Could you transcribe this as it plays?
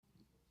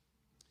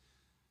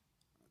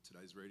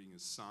Today's reading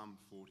is Psalm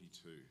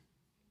 42.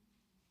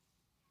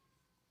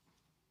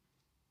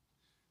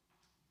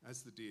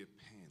 As the deer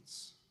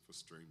pants for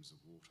streams of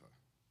water,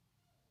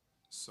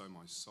 so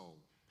my soul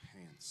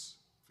pants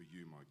for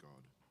you, my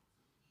God.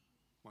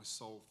 My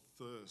soul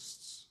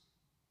thirsts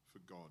for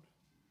God,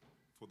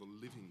 for the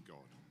living God.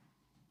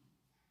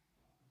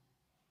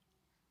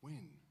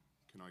 When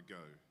can I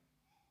go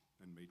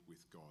and meet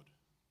with God?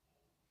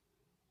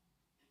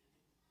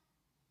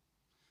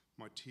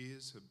 My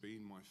tears have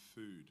been my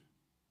food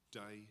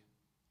day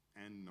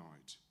and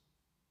night.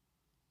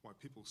 Why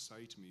people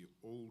say to me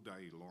all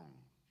day long,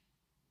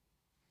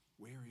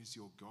 "Where is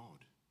your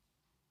God?"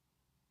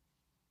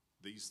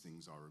 These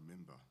things I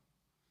remember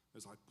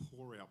as I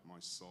pour out my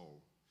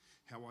soul,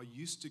 how I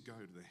used to go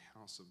to the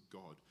house of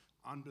God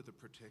under the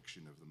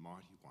protection of the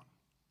Mighty One,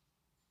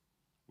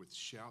 with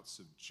shouts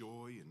of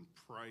joy and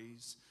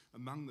praise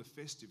among the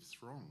festive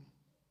throng.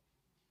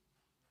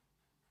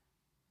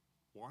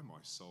 Why,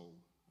 my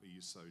soul, are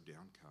you so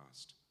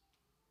downcast?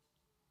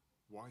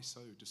 Why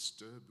so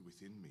disturbed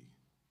within me?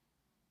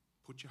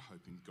 Put your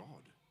hope in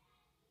God,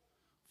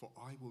 for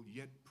I will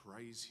yet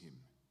praise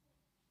him,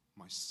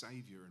 my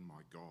Saviour and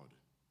my God.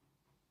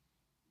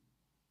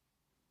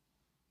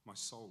 My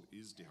soul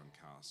is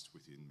downcast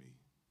within me.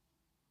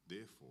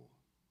 Therefore,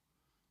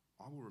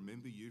 I will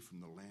remember you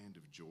from the land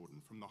of Jordan,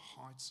 from the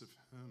heights of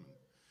Hermon,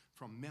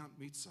 from Mount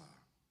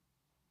Mizar.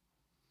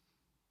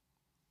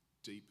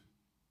 Deep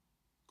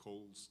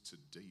calls to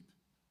deep.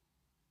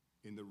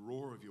 In the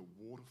roar of your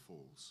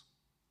waterfalls,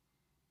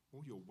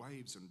 all your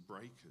waves and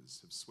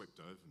breakers have swept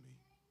over me.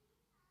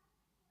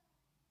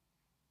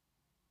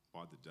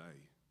 By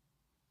day,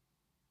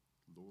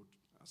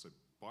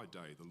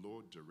 the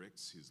Lord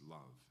directs his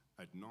love.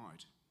 At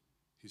night,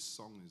 his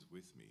song is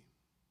with me,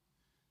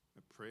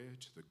 a prayer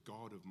to the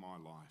God of my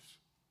life.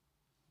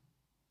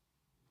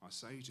 I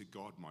say to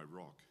God, my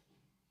rock,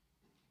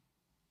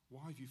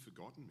 why have you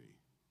forgotten me?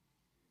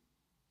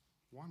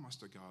 Why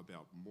must I go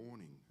about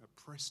mourning,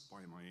 oppressed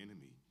by my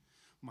enemy?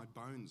 My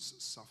bones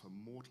suffer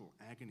mortal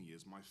agony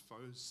as my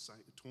foes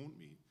taunt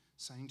me,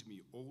 saying to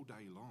me all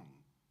day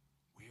long,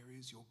 "Where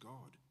is your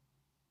God?"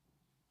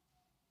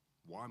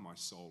 Why, my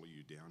soul, are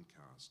you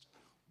downcast?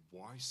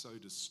 Why so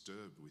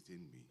disturbed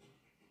within me?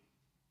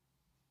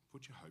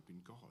 Put your hope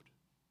in God,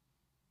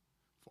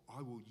 for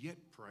I will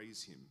yet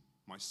praise him,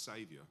 my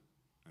Saviour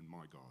and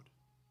my God.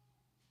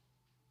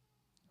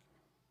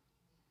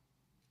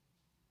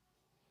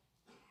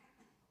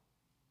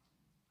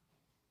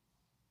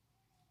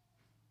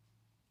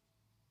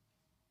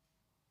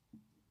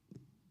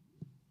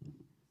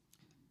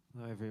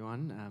 Hello,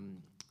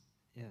 everyone.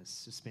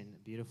 It's just been a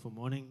beautiful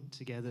morning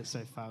together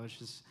so far. It's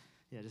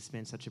just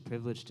been such a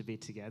privilege to be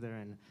together,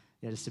 and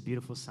just a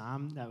beautiful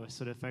psalm that we're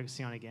sort of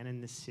focusing on again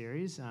in this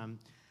series.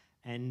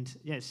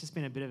 It's just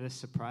been a bit of a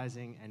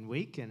surprising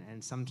week,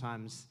 and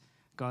sometimes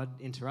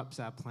God interrupts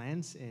our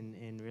plans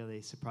in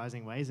really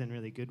surprising ways and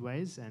really good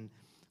ways. And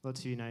lots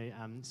of you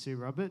know Sue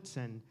Roberts,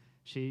 and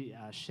she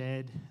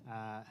shared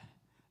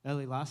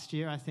early last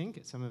year, I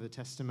think, some of the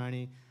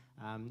testimony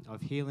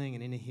of healing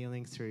and inner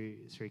healing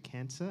through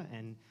cancer,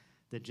 and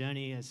the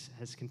journey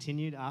has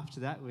continued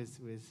after that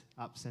with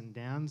ups and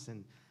downs,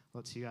 and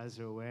lots of you guys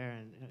are aware,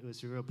 and it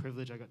was a real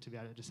privilege. I got to be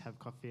able to just have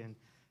coffee and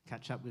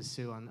catch up with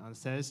Sue on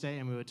Thursday,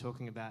 and we were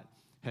talking about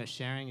her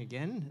sharing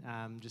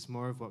again, just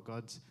more of what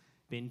God's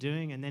been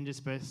doing, and then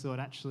just both thought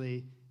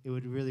actually it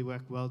would really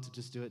work well to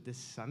just do it this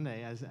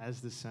Sunday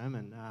as the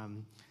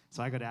sermon.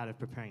 So I got out of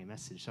preparing a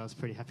message, so I was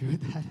pretty happy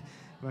with that.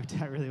 Worked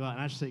out really well,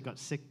 and I actually got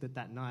sick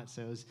that night,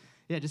 so it was,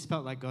 it just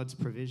felt like God's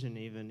provision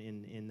even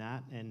in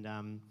that,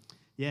 and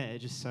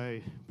it's just so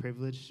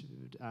privileged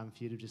for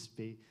you to just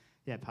be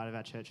part of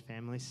our church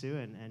family, Sue,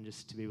 and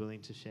just to be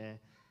willing to share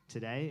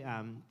today.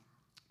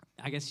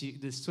 I guess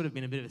there's sort of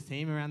been a bit of a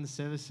theme around the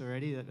service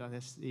already, that I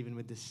guess even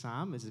with this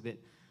psalm is a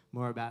bit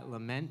more about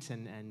lament,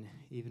 and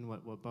even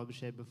what Bob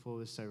shared before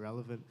was so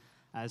relevant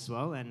as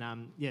well. And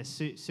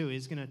Sue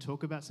is going to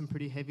talk about some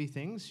pretty heavy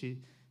things.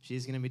 She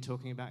is going to be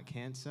talking about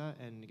cancer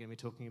and going to be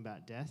talking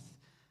about death.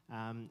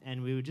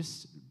 And we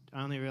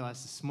only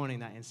realised this morning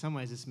that in some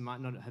ways this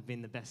might not have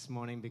been the best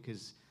morning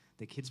because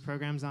the kids'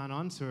 programs aren't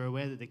on, so we're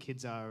aware that the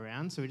kids are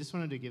around. So we just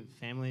wanted to give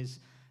families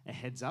a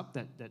heads up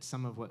that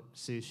some of what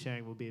Sue's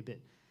sharing will be a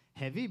bit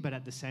heavy, but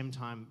at the same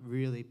time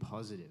really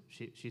positive.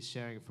 She's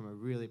sharing from a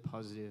really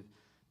positive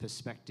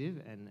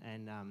perspective,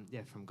 and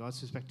from God's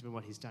perspective and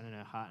what he's done in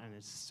her heart, and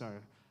it's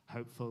so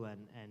hopeful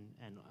and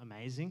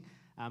amazing.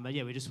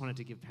 We just wanted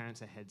to give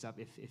parents a heads up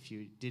if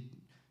you did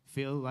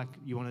feel like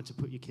you wanted to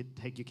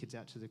take your kids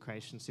out to the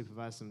creche and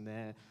supervise them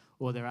there,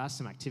 or there are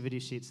some activity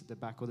sheets at the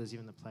back, or there's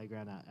even the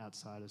playground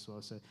outside as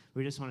well. So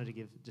we just wanted to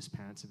give just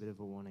parents a bit of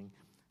a warning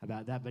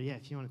about that. But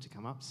if you wanted to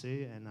come up,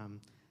 Sue,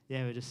 and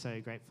we're just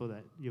so grateful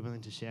that you're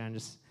willing to share, and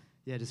just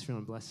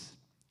feeling bless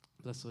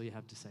all you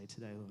have to say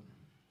today, Lord.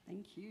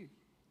 Thank you.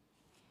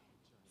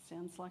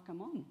 Sounds like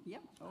I'm on.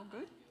 Yep, all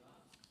good.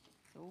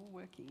 It's all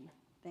working.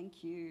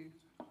 Thank you.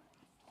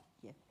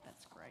 Yeah,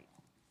 that's great.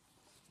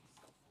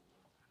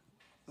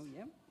 Oh,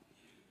 yeah.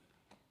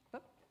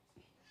 Oop.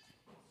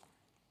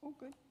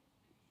 good.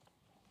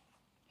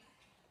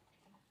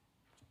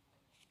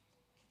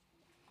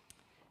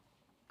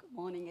 Good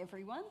morning,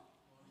 everyone.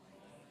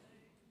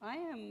 I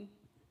am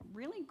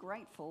really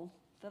grateful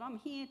that I'm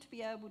here to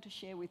be able to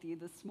share with you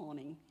this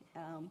morning.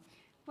 I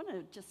want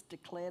to just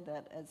declare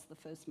that as the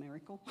first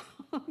miracle,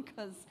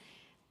 because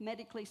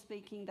medically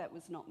speaking, that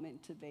was not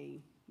meant to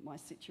be my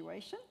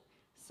situation.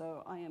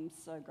 So I am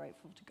so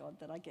grateful to God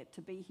that I get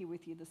to be here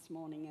with you this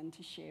morning and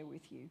to share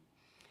with you.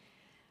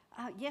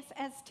 Yes,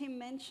 as Tim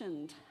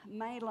mentioned,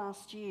 May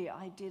last year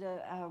I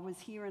was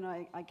here and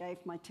I gave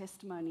my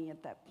testimony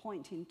at that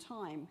point in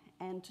time.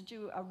 And to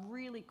do a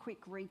really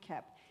quick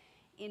recap,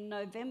 in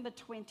November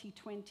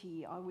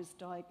 2020 I was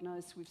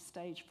diagnosed with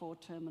stage 4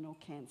 terminal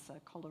cancer,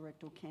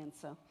 colorectal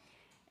cancer,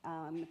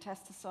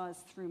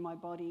 metastasised through my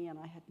body, and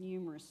I had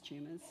numerous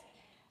tumours.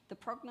 The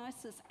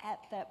prognosis at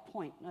that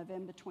point,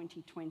 November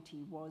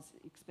 2020, was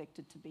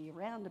expected to be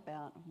around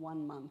about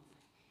 1 month.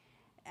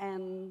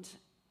 And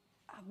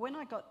when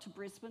I got to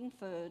Brisbane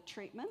for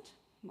treatment,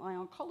 my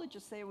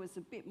oncologist there was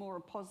a bit more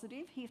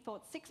positive. He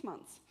thought 6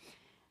 months.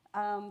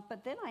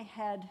 But then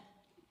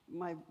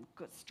I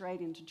got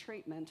straight into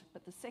treatment,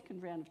 but the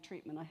second round of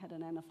treatment I had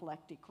an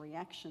anaphylactic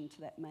reaction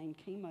to that main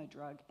chemo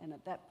drug, and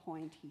at that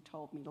point he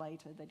told me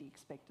later that he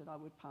expected I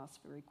would pass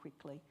very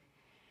quickly.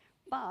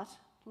 But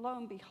lo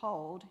and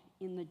behold,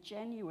 in the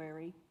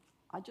January,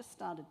 I just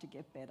started to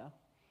get better.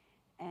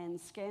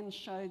 And scans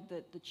showed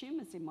that the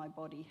tumours in my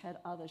body had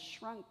either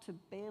shrunk to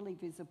barely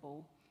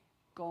visible,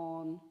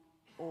 gone,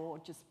 or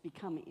just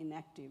become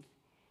inactive.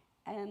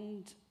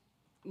 And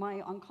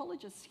my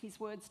oncologist, his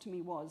words to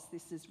me was,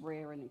 "This is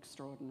rare and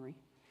extraordinary."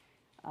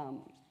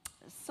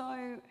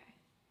 So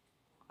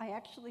I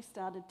actually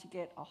started to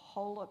get a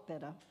whole lot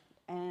better,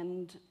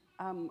 and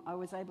I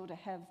was able to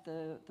have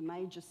the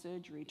major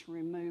surgery to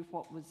remove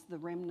what was the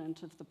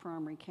remnant of the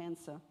primary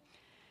cancer.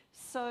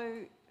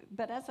 So,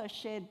 but as I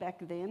shared back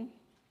then,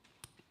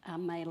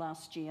 May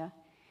last year,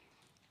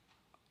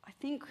 I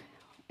think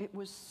it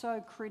was so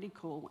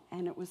critical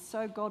and it was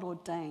so God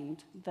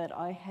ordained that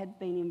I had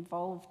been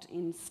involved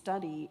in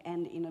study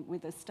and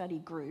with a study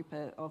group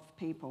of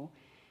people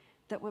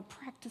that were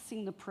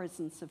practicing the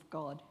presence of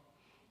God.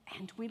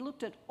 And we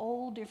looked at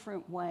all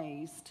different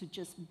ways to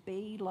just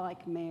be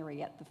like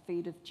Mary at the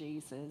feet of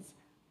Jesus,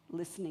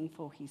 listening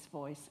for his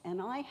voice.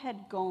 And I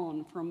had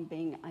gone from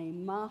being a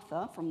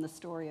Martha, from the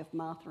story of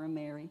Martha and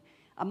Mary,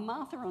 a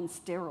Martha on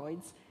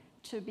steroids,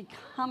 to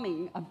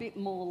becoming a bit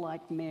more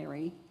like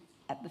Mary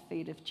at the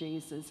feet of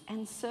Jesus.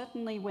 And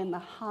certainly when the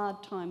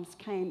hard times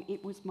came,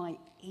 it was my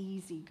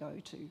easy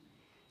go-to,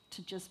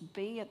 to just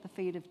be at the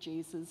feet of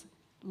Jesus,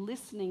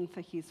 listening for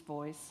his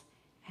voice,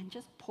 and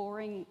just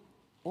pouring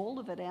all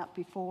of it out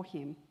before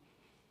him.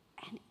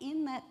 And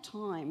in that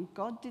time,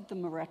 God did the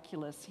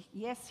miraculous.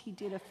 Yes, he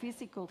did a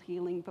physical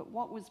healing, but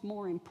what was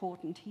more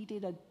important, he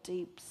did a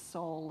deep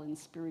soul and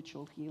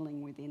spiritual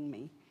healing within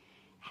me.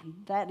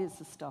 And that is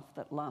the stuff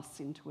that lasts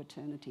into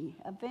eternity.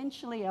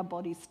 Eventually, our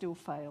bodies still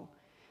fail.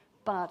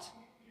 But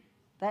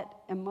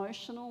that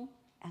emotional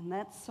and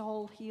that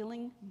soul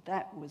healing,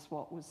 that was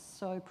what was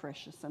so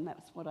precious. And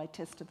that's what I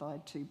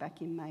testified to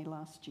back in May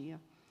last year.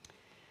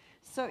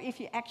 So if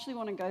you actually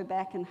want to go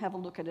back and have a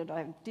look at it,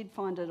 I did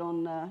find it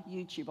on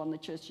YouTube, on the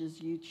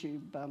church's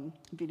YouTube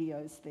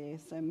videos there.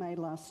 So May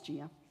last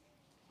year.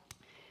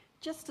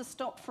 Just to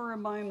stop for a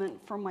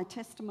moment from my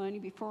testimony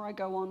before I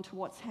go on to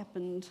what's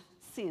happened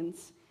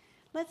since,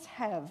 let's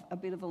have a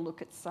bit of a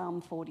look at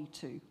Psalm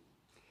 42.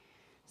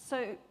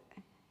 So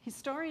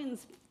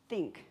historians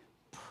think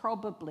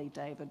probably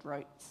David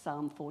wrote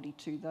Psalm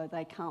 42, though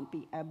they can't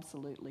be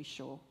absolutely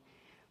sure.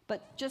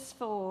 But just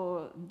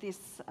for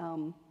this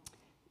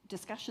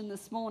discussion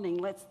this morning,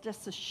 let's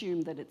just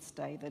assume that it's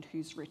David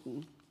who's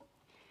written.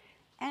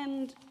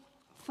 And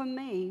for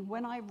me,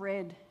 when I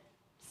read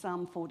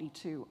Psalm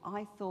 42,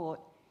 I thought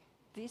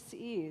this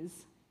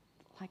is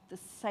like the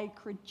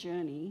sacred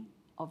journey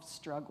of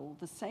struggle,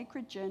 the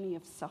sacred journey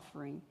of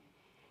suffering.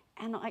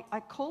 And I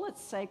call it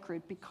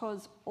sacred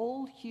because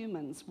all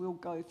humans will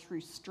go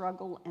through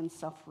struggle and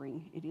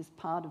suffering. It is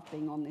part of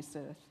being on this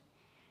earth.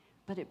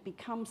 But it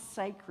becomes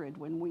sacred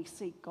when we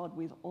seek God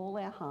with all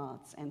our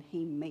hearts and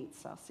he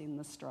meets us in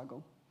the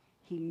struggle.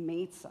 He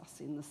meets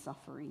us in the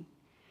suffering.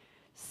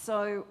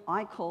 So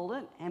I call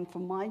it, and for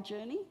my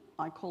journey,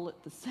 I call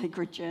it the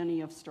sacred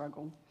journey of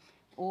struggle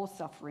or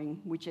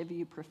suffering, whichever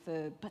you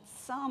prefer. But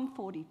Psalm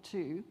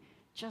 42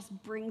 just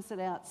brings it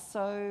out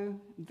so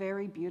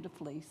very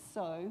beautifully.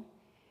 So,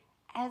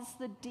 as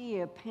the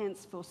deer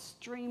pants for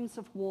streams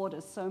of water,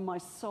 so my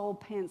soul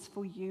pants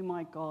for you,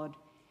 my God.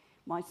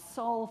 My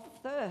soul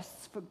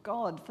thirsts for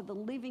God, for the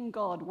living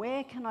God.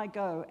 Where can I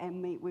go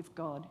and meet with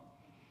God?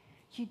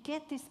 You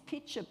get this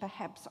picture,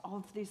 perhaps,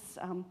 of this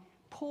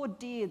poor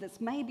deer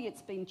that's maybe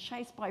it's been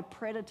chased by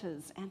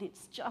predators and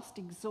it's just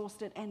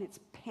exhausted and it's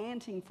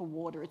panting for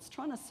water. It's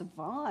trying to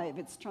survive.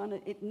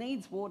 It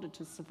needs water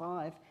to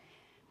survive.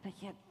 But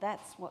yet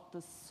that's what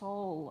the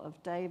soul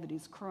of David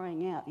is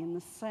crying out in the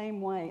same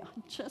way.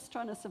 I'm just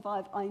trying to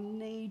survive. I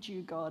need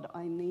you, God.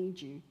 I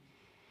need you.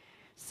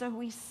 So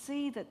we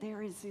see that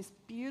there is this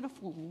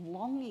beautiful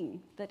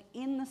longing that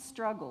in the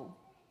struggle,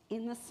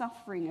 in the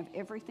suffering of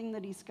everything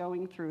that he's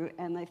going through,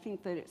 and they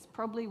think that it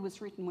probably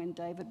was written when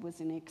David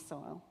was in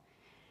exile,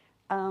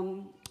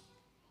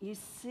 you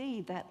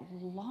see that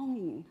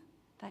longing,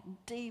 that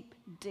deep,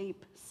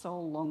 deep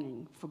soul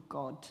longing for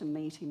God to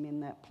meet him in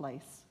that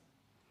place.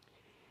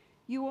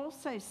 You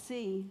also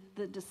see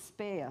the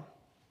despair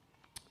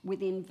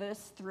within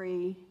verse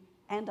 3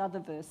 and other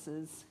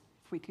verses.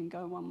 If we can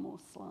go one more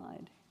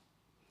slide.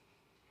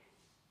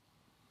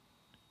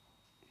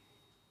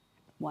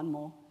 One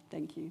more,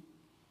 thank you.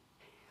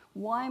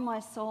 Why, my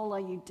soul, are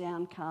you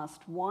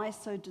downcast? Why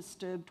so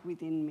disturbed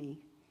within me?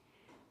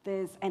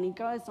 And he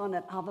goes on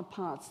at other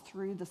parts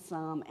through the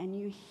psalm, and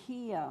you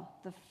hear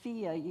the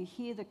fear, you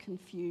hear the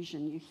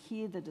confusion, you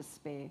hear the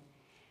despair.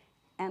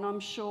 And I'm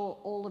sure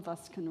all of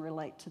us can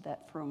relate to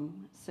that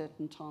from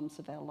certain times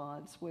of our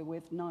lives where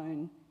we've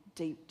known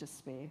deep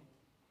despair.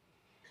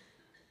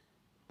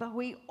 But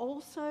we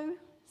also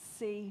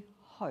see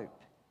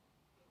hope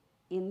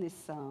in this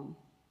psalm.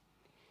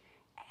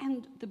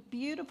 And the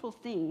beautiful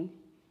thing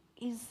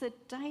is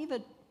that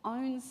David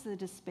owns the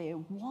despair.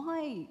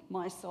 Why,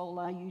 my soul,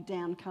 are you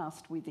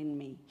downcast within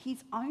me?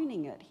 He's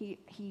owning it.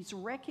 He's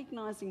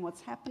recognising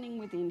what's happening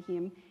within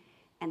him,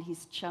 and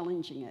he's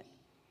challenging it.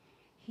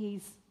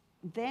 He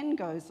then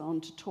goes on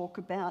to talk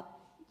about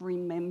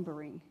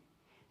remembering.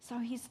 So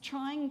he's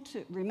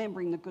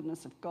remembering the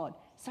goodness of God.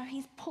 So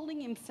he's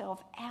pulling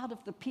himself out of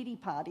the pity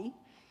party,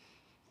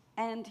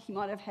 and he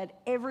might have had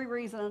every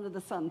reason under the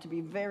sun to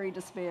be very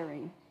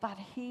despairing, but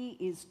he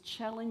is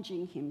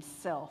challenging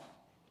himself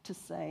to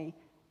say,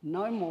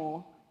 no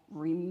more,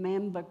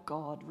 remember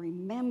God,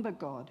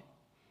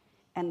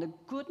 and the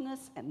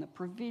goodness and the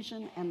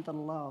provision and the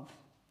love.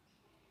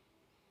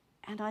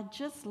 And I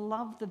just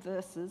love the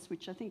verses,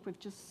 which I think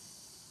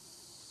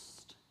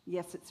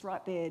yes, it's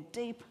right there,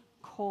 deep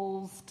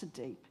calls to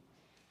deep,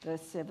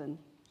 verse 7.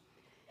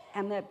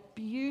 And that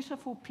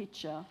beautiful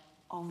picture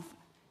of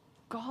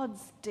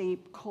God's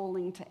deep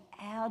calling to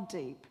our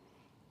deep,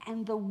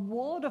 and the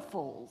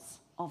waterfalls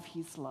of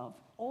his love,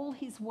 all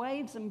his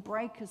waves and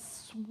breakers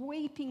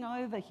sweeping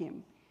over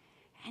him.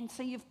 And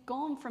so you've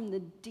gone from the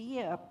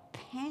deer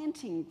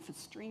panting for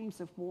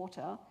streams of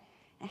water.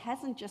 It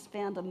hasn't just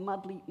found a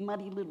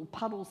muddy little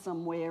puddle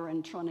somewhere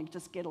and trying to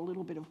just get a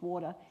little bit of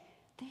water.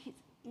 They're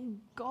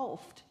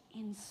engulfed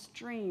in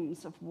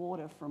streams of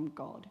water from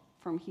God,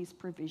 from his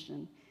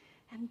provision.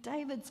 And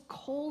David's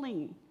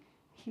calling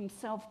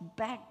himself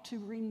back to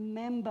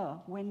remember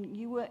when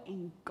you were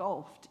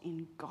engulfed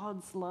in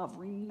God's love.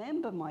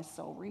 Remember, my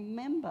soul,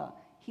 remember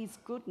his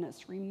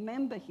goodness,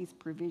 remember his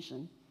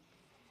provision.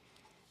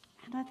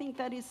 And I think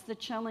that is the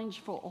challenge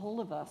for all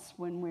of us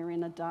when we're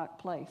in a dark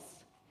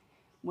place,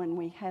 when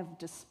we have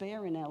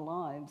despair in our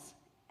lives.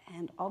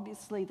 And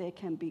obviously there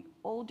can be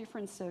all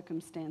different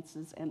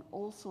circumstances and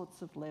all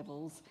sorts of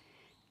levels,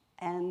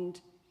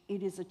 and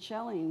it is a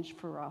challenge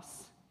for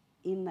us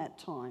in that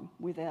time,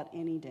 without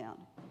any doubt.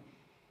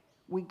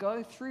 We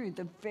go through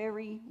the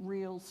very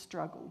real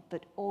struggle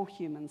that all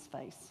humans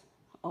face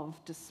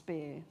of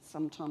despair,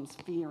 sometimes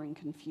fear and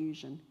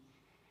confusion.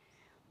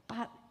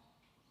 But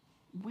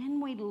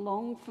when we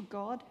long for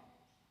God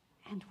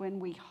and when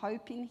we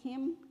hope in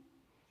him,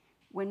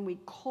 when we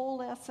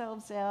call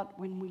ourselves out,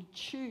 when we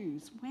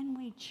choose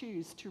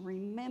to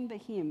remember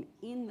him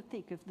in the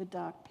thick of the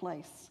dark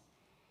place,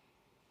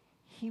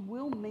 he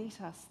will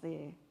meet us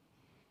there.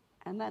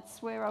 And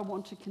that's where I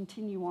want to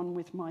continue on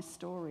with my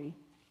story.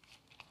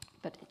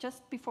 But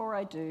just before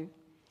I do,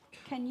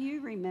 can you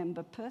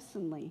remember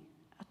personally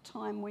a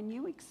time when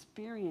you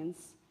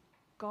experience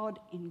God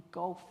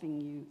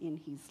engulfing you in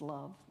his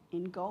love,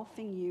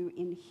 engulfing you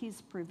in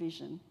his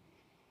provision?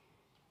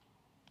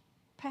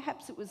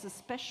 Perhaps it was a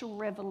special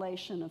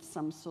revelation of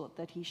some sort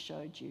that he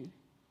showed you.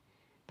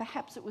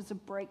 Perhaps it was a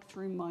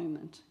breakthrough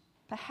moment.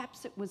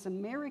 Perhaps it was a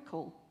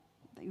miracle,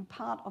 that you were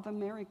part of a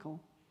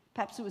miracle.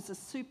 Perhaps it was a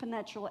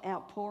supernatural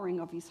outpouring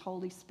of his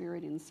Holy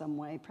Spirit in some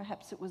way.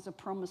 Perhaps it was a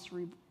promise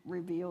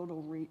revealed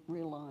or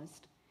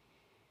realised.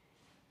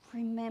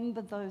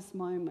 Remember those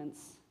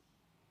moments.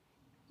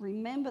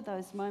 Remember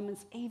those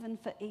moments even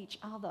for each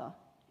other,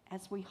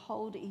 as we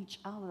hold each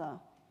other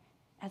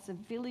as a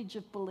village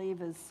of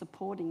believers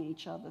supporting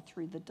each other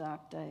through the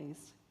dark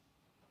days.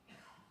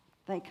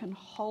 They can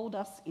hold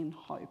us in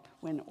hope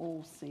when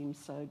all seems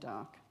so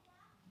dark.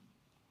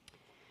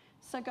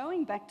 So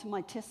going back to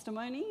my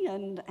testimony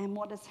and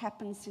what has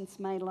happened since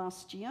May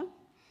last year,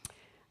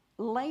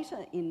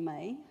 later in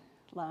May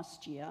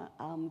last year,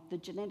 the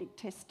genetic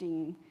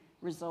testing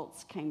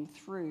results came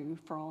through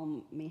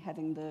from me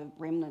having the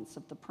remnants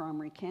of the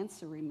primary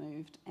cancer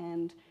removed,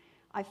 and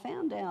I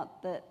found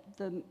out that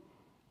the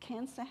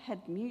cancer had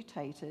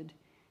mutated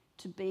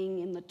to being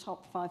in the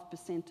top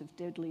 5% of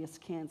deadliest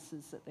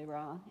cancers that there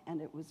are,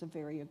 and it was a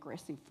very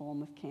aggressive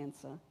form of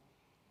cancer.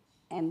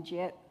 And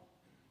yet,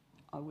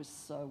 I was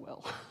so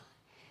well.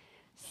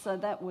 So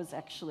that was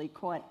actually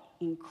quite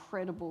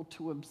incredible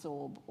to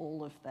absorb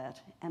all of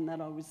that, and that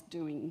I was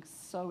doing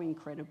so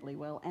incredibly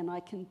well. And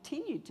I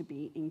continued to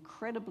be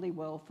incredibly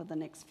well for the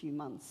next few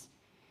months,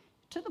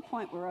 to the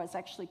point where I was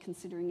actually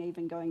considering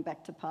even going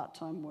back to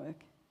part-time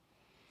work.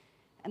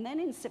 And then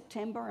in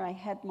September, I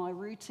had my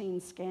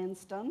routine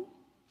scans done,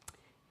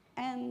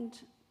 and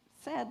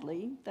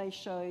sadly, they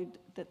showed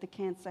that the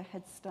cancer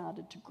had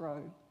started to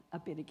grow a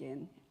bit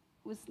again.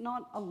 It was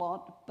not a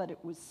lot, but it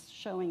was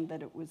showing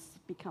that it was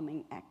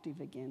becoming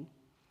active again.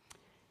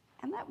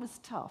 And that was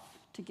tough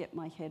to get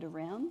my head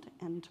around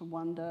and to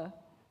wonder,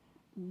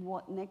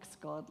 what next,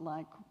 God?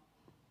 Like,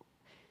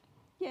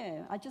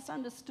 yeah, I just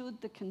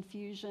understood the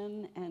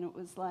confusion, and it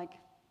was like,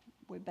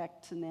 we're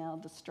back to now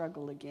the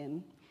struggle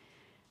again.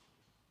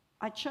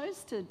 I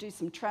chose to do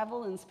some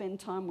travel and spend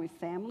time with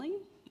family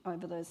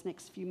over those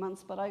next few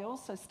months, but I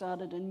also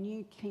started a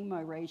new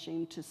chemo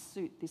regime to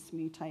suit this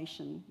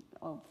mutation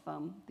of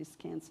this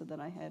cancer that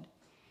I had.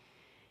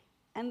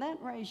 And that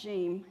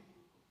regime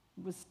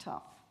was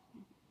tough.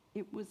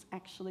 It was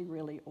actually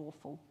really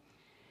awful.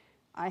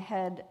 I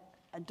had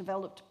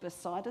developed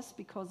bursitis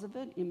because of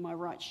it in my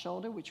right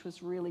shoulder, which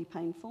was really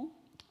painful.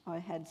 I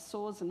had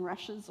sores and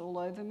rashes all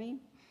over me.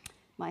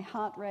 My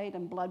heart rate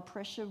and blood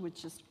pressure was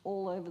just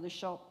all over the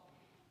shop.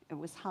 It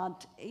was hard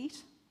to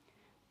eat.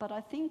 But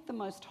I think the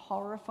most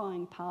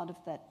horrifying part of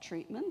that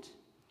treatment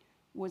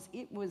was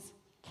it was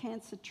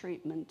cancer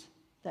treatment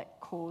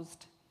that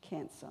caused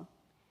cancer.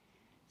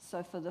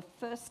 So for the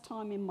first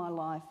time in my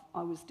life,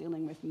 I was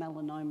dealing with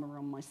melanoma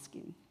on my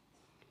skin.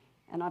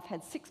 And I've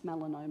had 6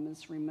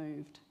 melanomas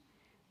removed.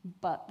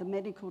 But the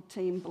medical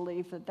team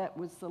believed that that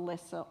was the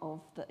lesser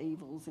of the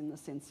evils in the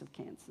sense of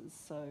cancers.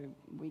 So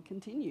we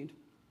continued.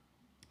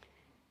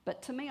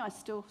 But to me, I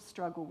still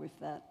struggle with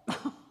that.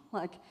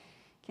 Like,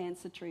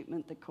 cancer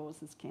treatment that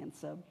causes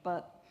cancer.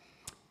 But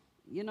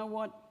you know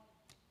what?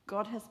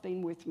 God has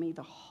been with me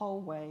the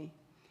whole way.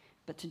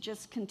 But to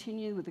just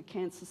continue with the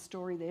cancer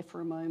story there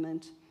for a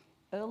moment,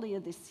 earlier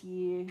this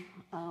year,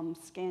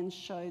 scans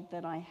showed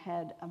that I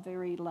had a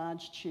very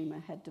large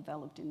tumour had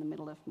developed in the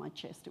middle of my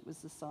chest. It was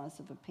the size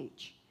of a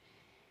peach.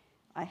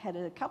 I had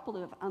a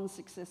couple of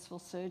unsuccessful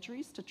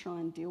surgeries to try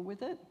and deal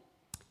with it,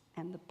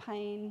 and the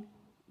pain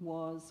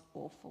was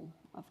awful,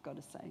 I've got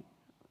to say.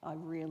 I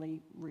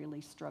really,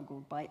 really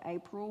struggled. By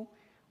April,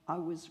 I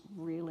was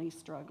really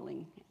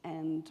struggling,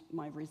 and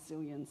my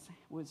resilience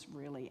was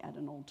really at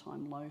an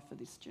all-time low for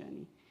this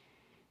journey.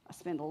 I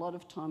spent a lot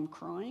of time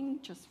crying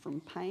just from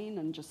pain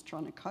and just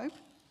trying to cope,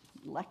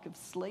 lack of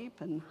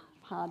sleep and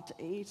hard to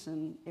eat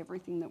and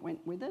everything that went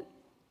with it.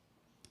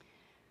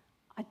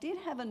 I did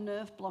have a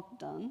nerve block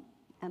done,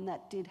 and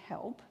that did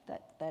help,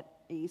 that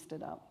eased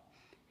it up.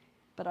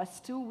 But I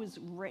still was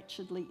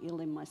wretchedly ill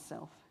in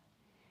myself.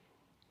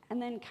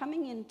 And then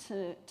coming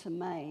into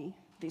May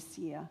this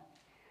year,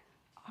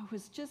 I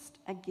was just,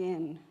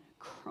 again,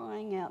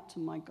 crying out to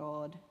my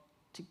God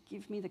to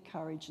give me the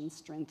courage and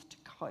strength to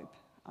cope.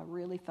 I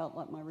really felt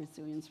like my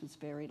resilience was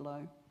very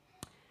low.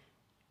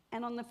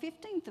 And on the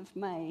 15th of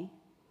May,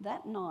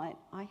 that night,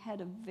 I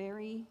had a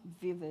very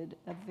vivid,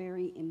 a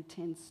very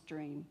intense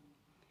dream.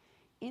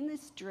 In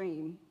this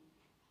dream,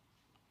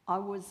 I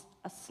was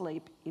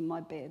asleep in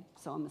my bed.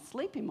 So I'm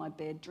asleep in my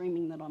bed,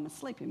 dreaming that I'm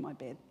asleep in my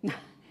bed.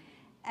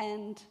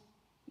 And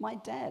my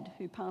dad,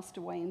 who passed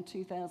away in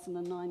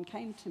 2009,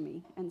 came to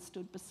me and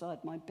stood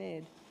beside my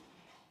bed.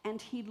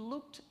 And he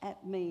looked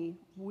at me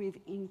with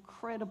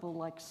incredible,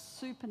 like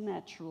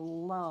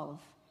supernatural love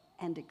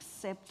and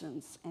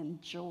acceptance and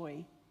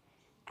joy.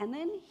 And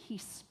then he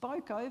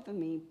spoke over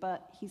me,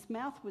 but his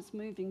mouth was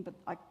moving, but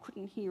I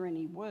couldn't hear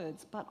any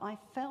words. But I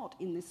felt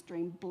in this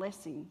dream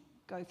blessing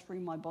go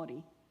through my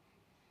body.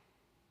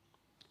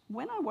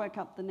 When I woke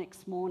up the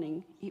next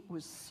morning, it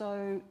was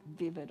so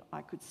vivid.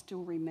 I could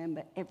still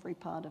remember every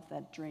part of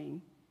that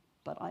dream,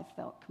 but I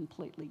felt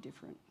completely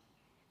different.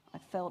 I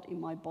felt in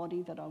my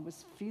body that I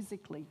was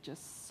physically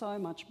just so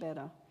much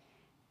better,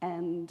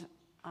 and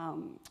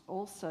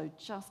also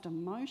just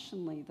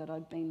emotionally that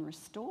I'd been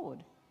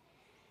restored.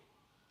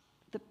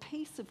 The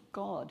peace of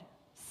God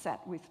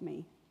sat with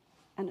me,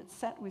 and it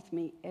sat with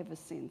me ever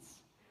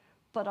since.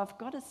 But I've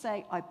got to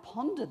say, I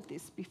pondered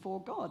this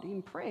before God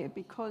in prayer,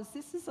 because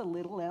this is a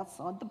little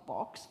outside the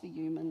box for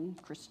human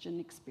Christian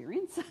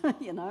experience,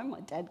 you know, my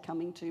dad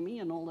coming to me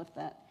and all of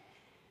that.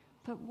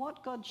 But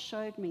what God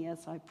showed me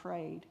as I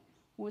prayed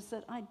was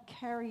that I'd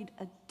carried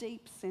a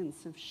deep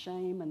sense of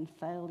shame and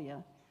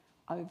failure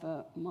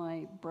over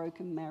my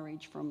broken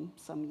marriage from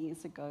some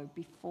years ago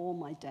before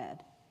my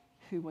dad,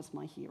 who was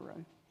my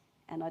hero.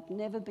 And I'd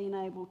never been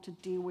able to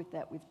deal with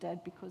that with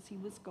Dad because he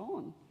was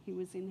gone. He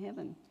was in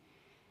heaven.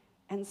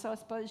 And so I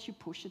suppose you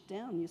push it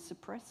down, you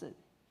suppress it.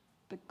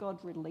 But God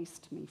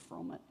released me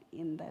from it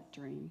in that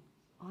dream.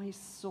 I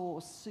saw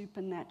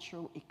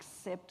supernatural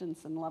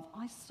acceptance and love.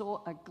 I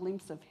saw a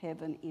glimpse of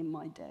heaven in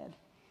my dad.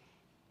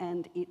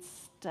 And it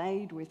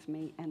stayed with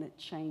me and it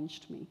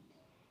changed me.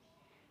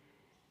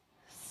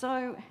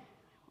 So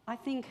I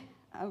think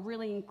a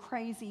really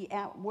crazy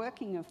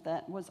outworking of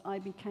that was I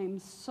became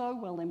so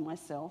well in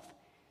myself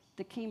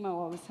the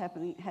chemo I was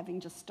having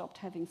just stopped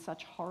having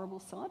such horrible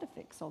side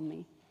effects on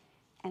me.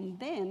 And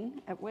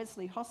then at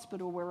Wesley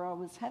Hospital, where I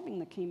was having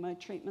the chemo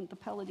treatment, the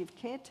palliative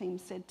care team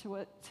said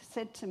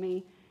to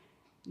me,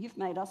 "You've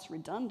made us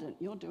redundant.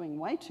 You're doing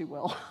way too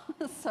well.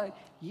 So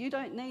you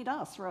don't need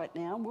us right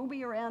now. We'll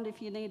be around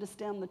if you need us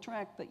down the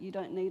track, but you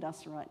don't need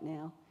us right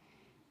now."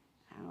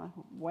 And I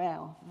thought,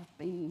 wow, I've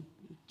been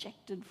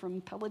ejected from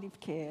palliative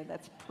care.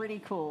 That's pretty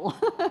cool.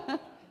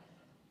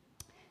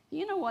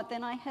 You know what?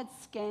 Then I had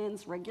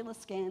scans, regular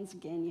scans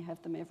again. You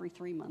have them every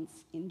 3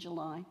 months in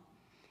July.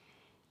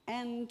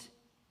 And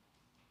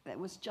that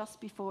was just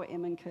before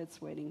Em and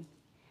Kurt's wedding.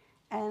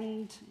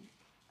 And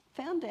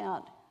found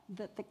out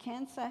that the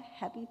cancer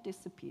hadn't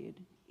disappeared.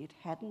 It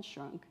hadn't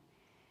shrunk.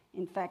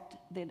 In fact,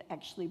 there'd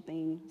actually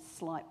been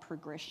slight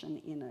progression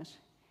in it.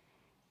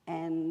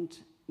 And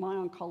my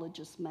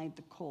oncologist made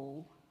the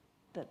call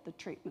that the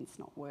treatment's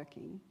not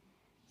working,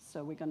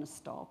 so we're going to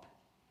stop,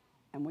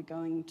 and we're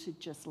going to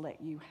just let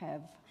you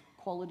have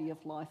quality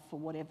of life for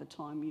whatever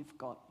time you've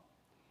got.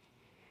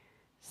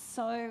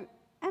 So,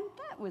 and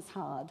that was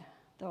hard,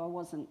 though I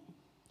wasn't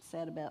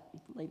sad about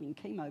leaving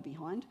chemo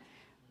behind,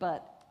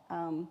 but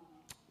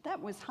that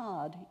was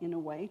hard in a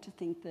way, to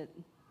think that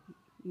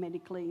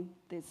medically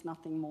there's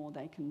nothing more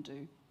they can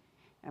do.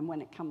 And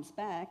when it comes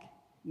back,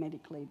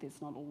 medically there's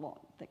not a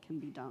lot that can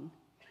be done.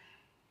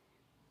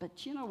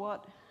 But you know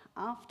what?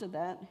 After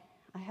that,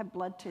 I had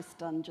blood tests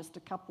done just a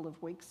couple of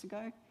weeks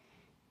ago,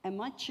 and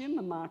my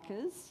tumour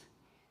markers,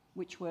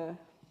 which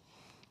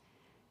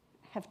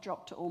have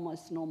dropped to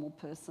almost normal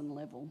person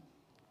level.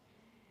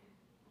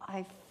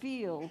 I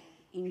feel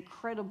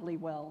incredibly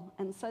well.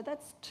 And so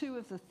that's 2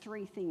 of the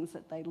 3 things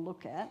that they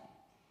look at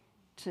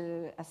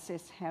to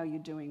assess how you're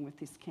doing with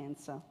this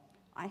cancer.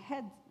 I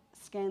had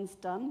scans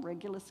done,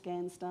 regular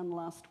scans done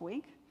last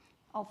week.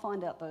 I'll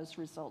find out those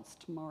results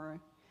tomorrow.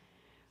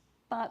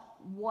 But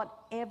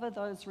whatever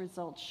those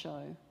results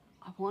show,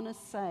 I want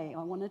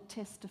to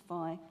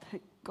testify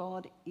that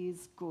God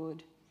is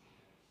good.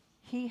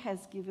 He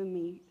has given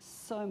me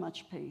so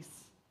much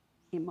peace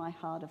in my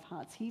heart of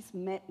hearts. He's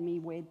met me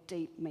where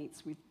deep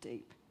meets with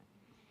deep.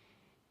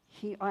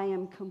 I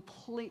am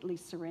completely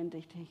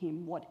surrendered to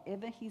him,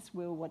 whatever his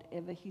will,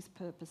 whatever his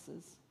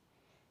purposes,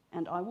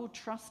 and I will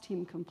trust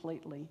him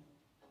completely.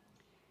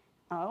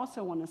 I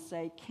also want to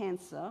say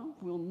cancer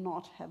will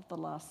not have the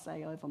last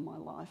say over my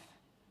life.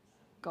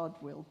 God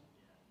will.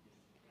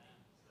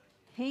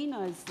 He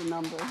knows the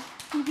number.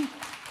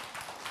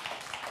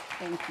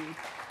 Thank you.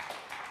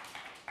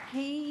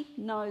 He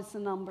knows the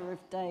number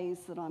of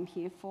days that I'm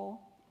here for,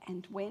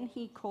 and when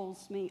he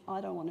calls me,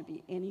 I don't want to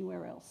be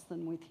anywhere else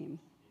than with him.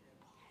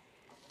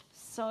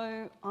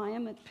 So I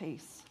am at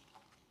peace.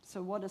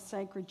 So what a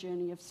sacred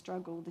journey of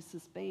struggle this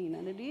has been,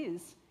 and it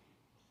is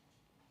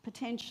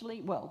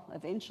potentially, well,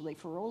 eventually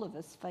for all of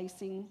us,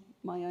 facing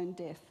my own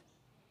death.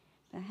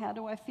 Now, how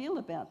do I feel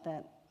about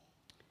that?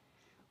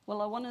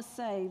 Well, I want to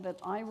say that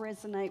I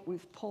resonate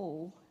with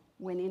Paul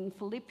when in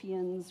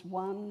Philippians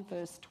 1,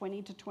 verse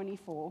 20 to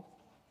 24,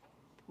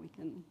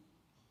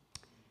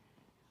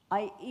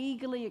 I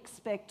eagerly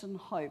expect and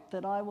hope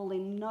that I will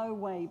in no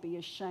way be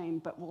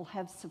ashamed, but will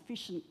have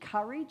sufficient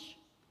courage,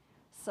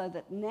 so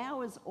that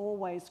now as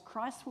always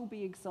Christ will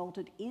be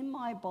exalted in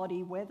my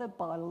body, whether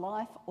by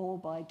life or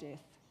by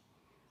death.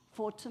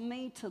 For to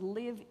me to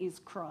live is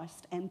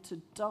Christ, and to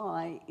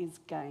die is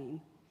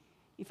gain.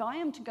 If I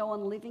am to go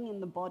on living in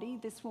the body,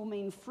 this will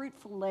mean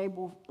fruitful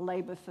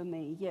labour for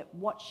me. Yet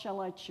what shall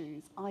I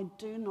choose? I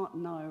do not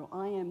know.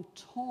 I am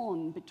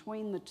torn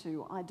between the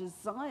 2. I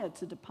desire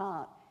to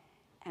depart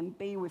and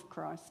be with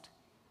Christ,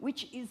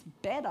 which is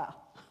better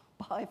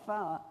by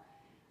far.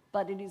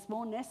 But it is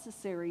more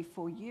necessary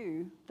for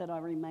you that I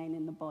remain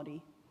in the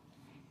body.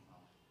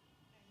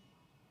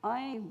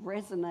 I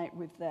resonate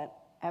with that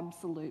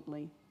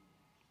absolutely.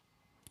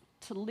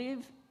 To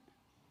live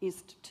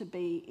is to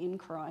be in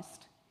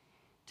Christ,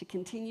 to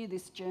continue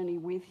this journey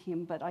with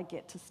him, but I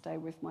get to stay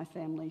with my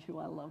family who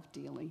I love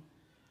dearly.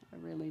 I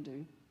really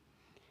do.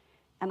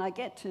 And I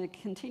get to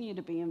continue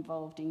to be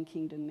involved in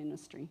kingdom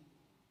ministry.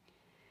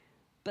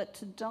 But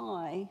to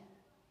die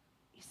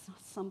is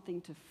not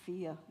something to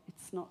fear.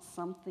 It's not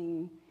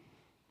something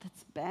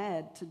that's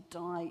bad. To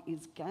die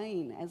is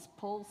gain. As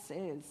Paul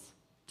says,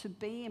 to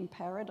be in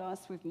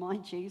paradise with my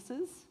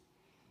Jesus,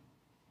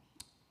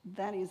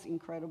 that is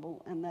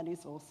incredible and that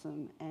is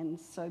awesome. And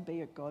so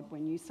be it, God.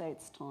 When you say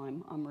it's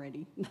time, I'm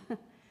ready.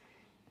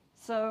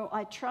 So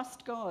I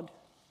trust God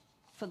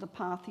for the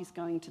path he's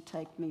going to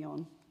take me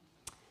on.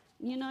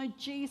 You know,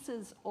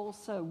 Jesus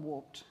also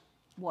walked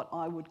what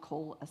I would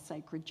call a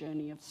sacred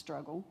journey of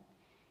struggle.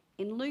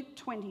 In Luke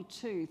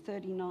 22,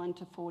 39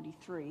 to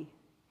 43,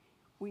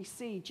 we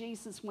see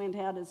Jesus went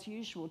out as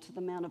usual to the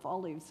Mount of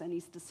Olives, and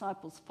his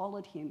disciples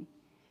followed him.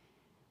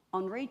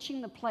 On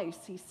reaching the place,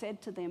 he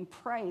said to them,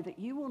 "Pray that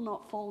you will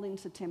not fall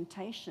into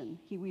temptation."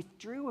 He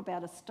withdrew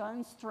about a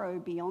stone's throw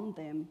beyond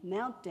them,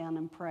 knelt down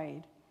and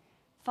prayed,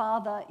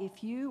 "Father,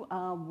 if you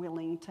are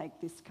willing,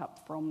 take this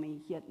cup from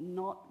me, yet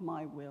not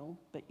my will,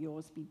 but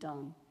yours be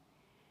done."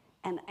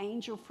 An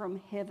angel from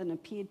heaven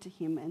appeared to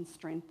him and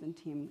strengthened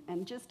him.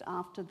 And just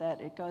after that,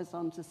 it goes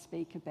on to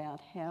speak about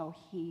how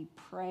he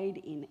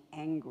prayed in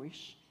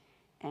anguish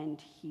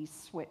and his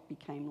sweat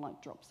became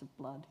like drops of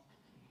blood.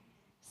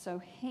 So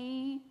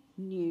he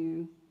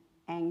knew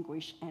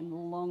anguish and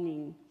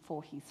longing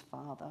for his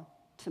Father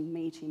to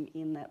meet him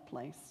in that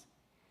place.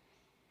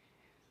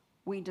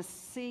 We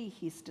just see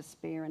his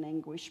despair and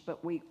anguish,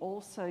 but we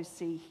also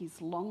see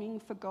his longing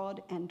for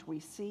God, and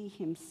we see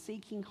him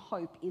seeking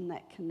hope in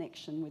that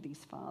connection with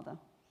his Father.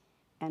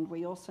 And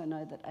we also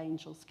know that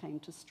angels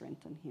came to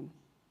strengthen him.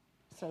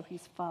 So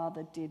his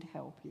Father did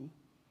help him.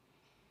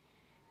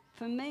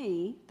 For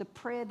me, the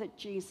prayer that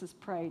Jesus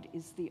prayed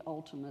is the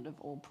ultimate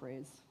of all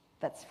prayers.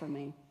 That's for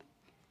me.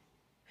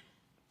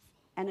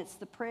 And it's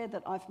the prayer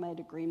that I've made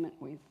agreement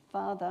with.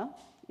 Father,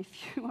 if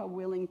you are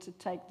willing to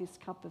take this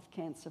cup of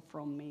cancer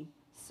from me,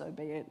 so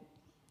be it.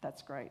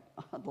 That's great.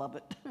 I'd love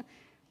it.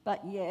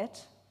 But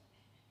yet,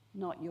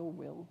 not your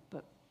will,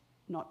 but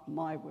not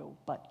my will,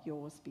 but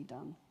yours be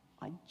done.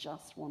 I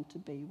just want to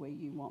be where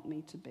you want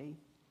me to be.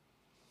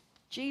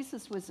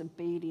 Jesus was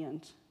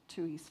obedient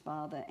to his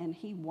Father, and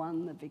he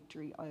won the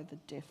victory over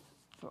death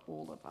for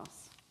all of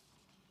us.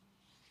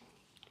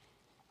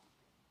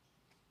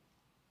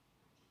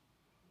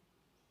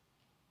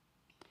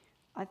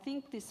 I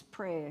think this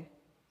prayer,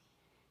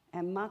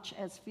 and much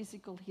as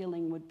physical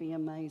healing would be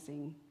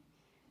amazing,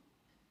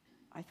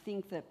 I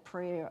think that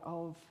prayer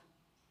of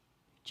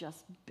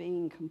just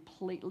being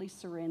completely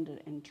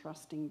surrendered and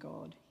trusting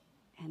God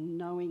and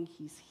knowing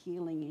his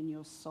healing in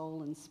your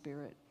soul and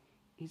spirit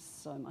is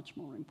so much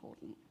more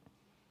important.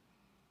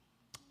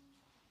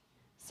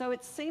 So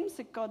it seems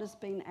that God has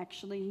been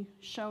actually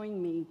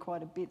showing me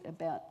quite a bit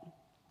about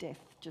death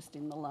just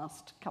in the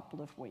last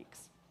couple of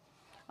weeks.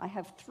 I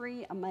have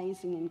 3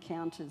 amazing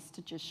encounters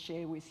to just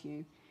share with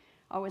you.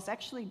 I was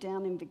actually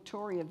down in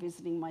Victoria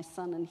visiting my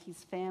son and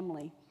his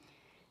family,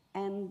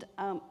 and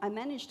I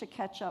managed to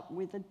catch up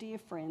with a dear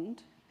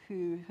friend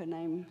her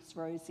name's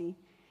Rosie,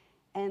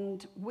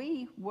 and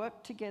we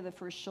worked together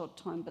for a short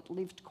time but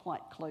lived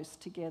quite close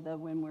together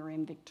when we were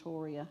in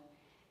Victoria.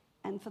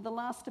 And for the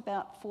last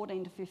about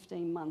 14 to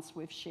 15 months,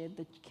 we've shared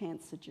the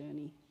cancer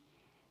journey.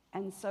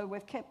 And so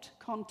we've kept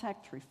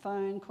contact through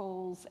phone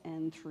calls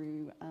and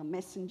through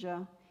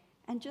Messenger,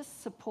 and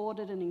just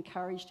supported and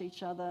encouraged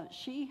each other.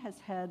 She has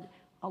had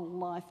a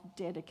life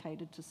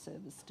dedicated to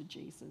service to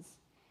Jesus.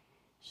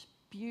 She's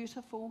a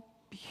beautiful,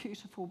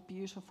 beautiful,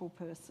 beautiful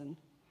person.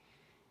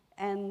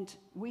 And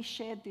we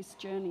shared this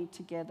journey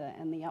together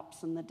and the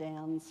ups and the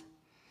downs.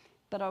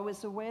 But I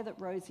was aware that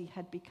Rosie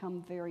had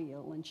become very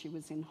ill and she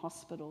was in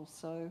hospital.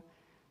 So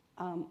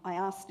I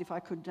asked if I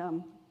could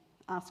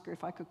ask her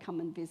if I could come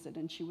and visit,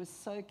 and she was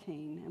so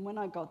keen. And when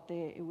I got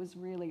there, it was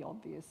really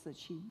obvious that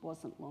she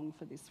wasn't long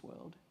for this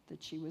world,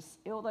 that she was,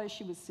 although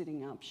she was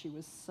sitting up, she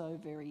was so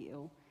very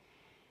ill.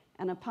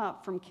 And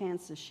apart from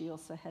cancer, she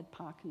also had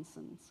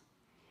Parkinson's.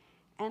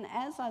 And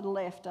as I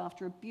left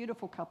after a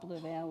beautiful couple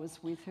of hours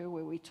with her,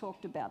 where we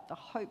talked about the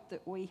hope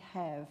that we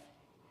have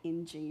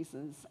in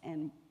Jesus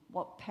and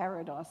what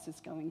paradise is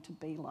going to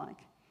be like,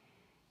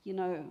 you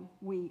know,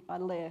 I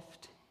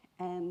left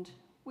and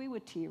we were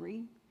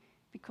teary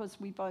because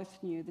we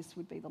both knew this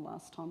would be the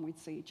last time we'd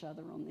see each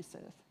other on this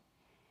earth.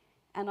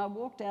 And I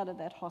walked out of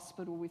that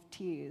hospital with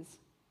tears,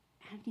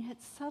 and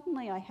yet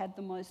suddenly I had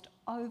the most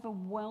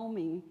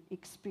overwhelming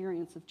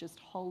experience of just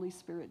Holy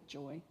Spirit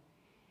joy.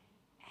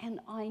 And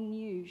I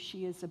knew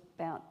she is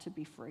about to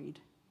be freed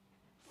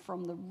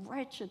from the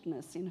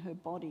wretchedness in her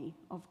body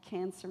of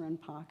cancer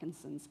and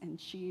Parkinson's, and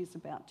she is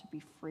about to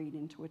be freed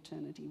into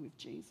eternity with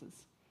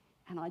Jesus.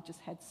 And I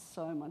just had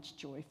so much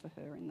joy for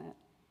her in that.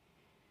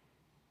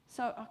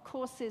 So, of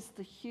course, there's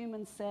the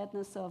human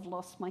sadness of I've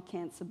lost my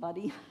cancer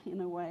buddy in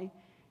a way,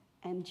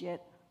 and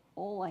yet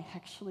all I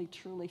actually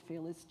truly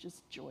feel is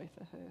just joy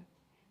for her,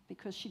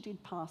 because she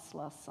did pass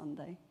last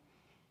Sunday,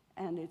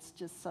 and it's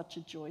just such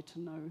a joy to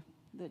know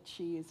that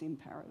she is in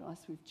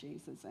paradise with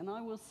Jesus, and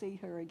I will see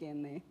her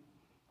again there.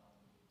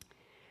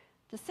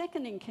 The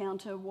second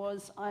encounter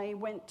was I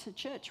went to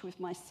church with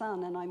my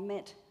son, and I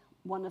met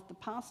one of the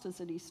pastors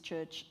at his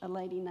church, a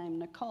lady named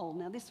Nicole.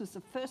 Now, this was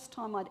the first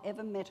time I'd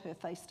ever met her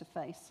face to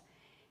face.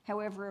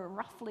 However,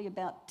 roughly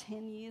about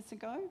 10 years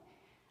ago,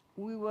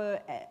 we were,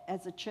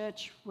 as a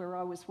church where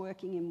I was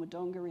working in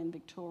Wodonga in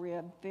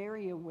Victoria,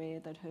 very aware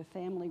that her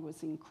family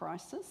was in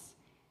crisis,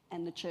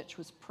 and the church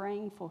was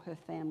praying for her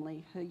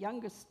family. Her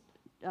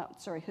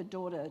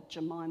daughter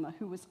Jemima,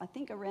 who was I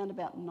think around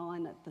about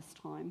 9 at this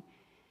time,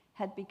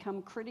 had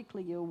become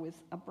critically ill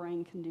with a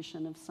brain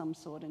condition of some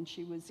sort, and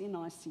she was in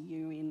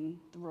ICU in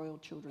the Royal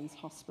Children's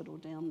Hospital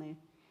down there.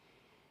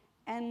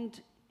 And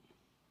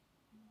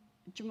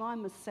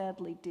Jemima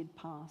sadly did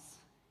pass,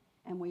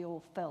 and we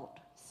all felt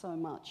so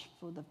much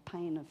for the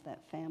pain of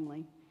that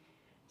family.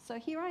 So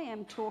here I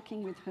am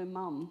talking with her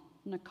mum,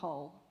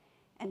 Nicole,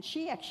 and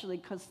she actually,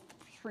 because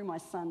through my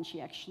son, she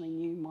actually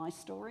knew my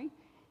story,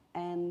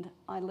 and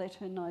I let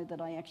her know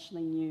that I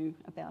actually knew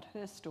about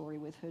her story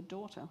with her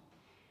daughter.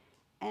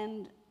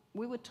 And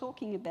we were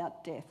talking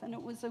about death, and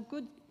it was a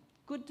good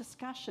good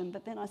discussion,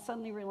 but then I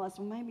suddenly realised,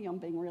 well, maybe I'm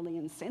being really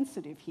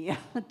insensitive here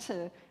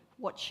to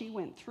what she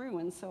went through.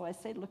 And so I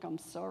said, look, I'm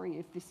sorry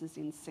if this is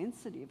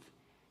insensitive,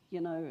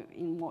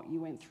 in what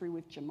you went through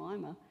with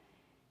Jemima.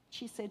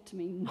 She said to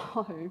me,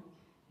 no,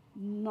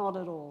 not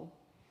at all.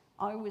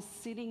 I was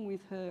sitting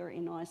with her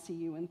in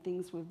ICU and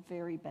things were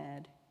very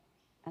bad.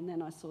 And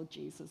then I saw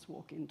Jesus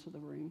walk into the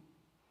room.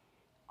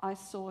 I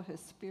saw her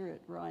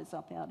spirit rise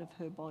up out of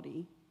her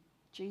body.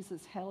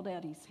 Jesus held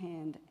out his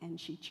hand and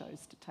she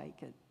chose to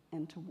take it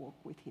and to walk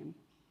with him.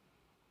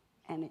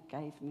 And it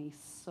gave me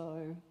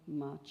so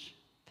much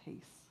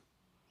peace.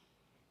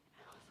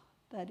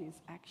 That is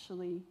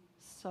actually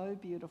so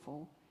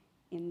beautiful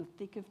in the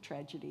thick of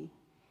tragedy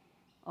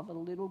of a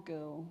little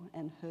girl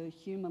and her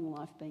human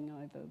life being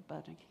over,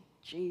 but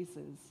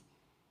Jesus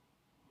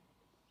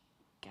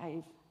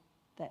gave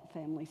that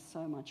family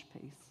so much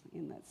peace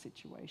in that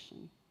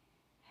situation.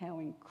 How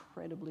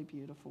incredibly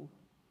beautiful.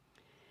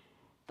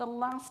 The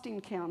last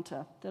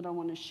encounter that I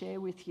want to share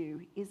with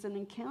you is an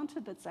encounter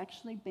that's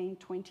actually been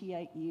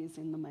 28 years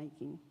in the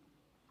making.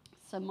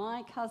 So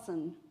my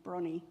cousin,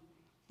 Bronnie,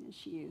 there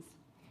she is,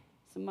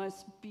 the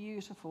most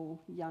beautiful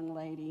young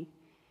lady.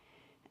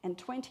 And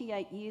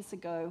 28 years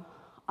ago,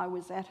 I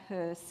was at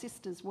her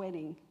sister's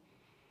wedding,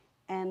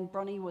 and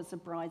Bronnie was a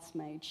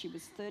bridesmaid. She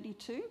was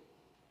 32,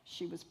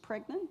 she was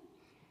pregnant,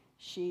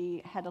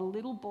 she had a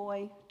little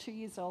boy, 2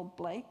 years old,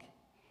 Blake,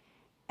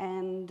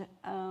 and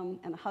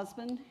a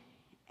husband,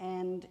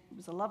 and it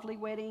was a lovely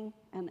wedding.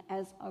 And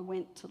as I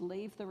went to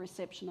leave the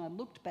reception, I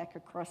looked back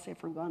across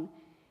everyone,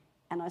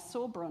 and I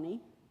saw Bronnie,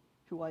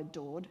 who I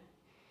adored,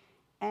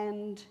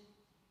 and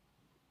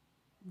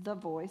the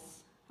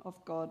voice of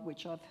God,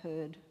 which I've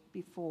heard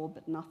before,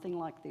 but nothing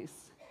like this,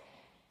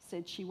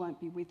 said, she won't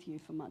be with you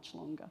for much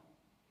longer.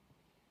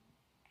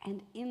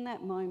 And in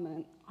that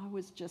moment, I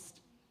was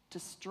just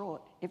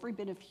distraught. Every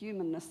bit of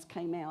humanness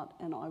came out,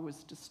 and I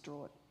was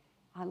distraught.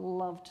 I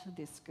loved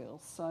this girl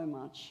so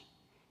much.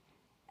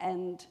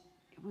 And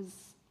it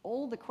was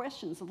all the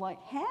questions of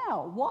like,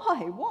 how,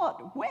 why,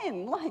 what,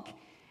 when,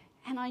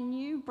 and I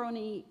knew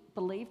Bronnie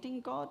believed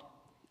in God.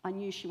 I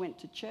knew she went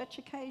to church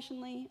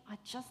occasionally. I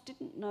just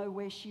didn't know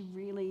where she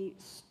really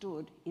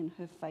stood in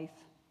her faith,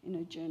 in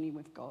her journey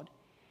with God.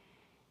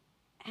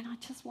 And I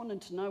just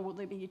wanted to know, will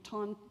there be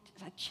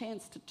a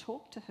chance to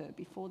talk to her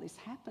before this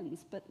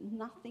happens? But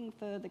nothing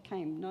further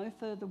came, no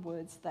further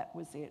words, that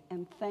was it.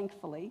 And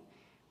thankfully,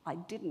 I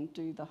didn't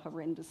do the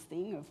horrendous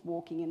thing of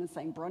walking in and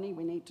saying, Bronnie,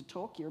 we need to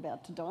talk, you're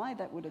about to die.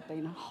 That would have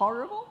been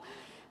horrible.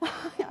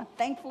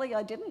 Thankfully,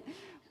 I didn't.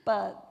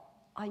 But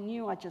I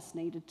knew I just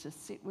needed to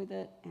sit with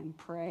it and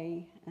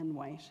pray and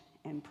wait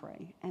and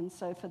pray. And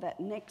so for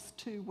that next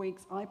 2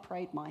 weeks, I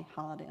prayed my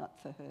heart out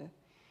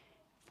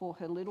for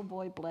her little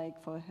boy Blake,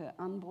 for her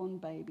unborn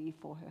baby,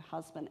 for her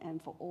husband,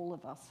 and for all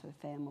of us, her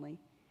family.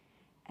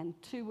 And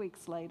 2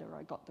 weeks later,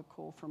 I got the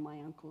call from my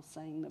uncle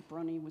saying that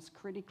Bronnie was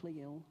critically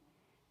ill.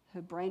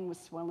 Her brain was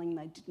swelling.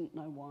 They didn't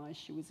know why.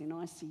 She was in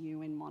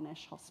ICU in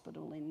Monash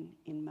Hospital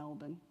in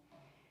Melbourne.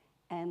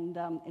 And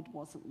it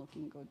wasn't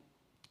looking good.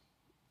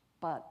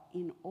 But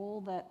in all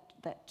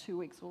that 2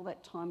 weeks, all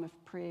that time of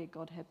prayer,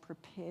 God had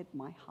prepared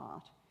my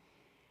heart.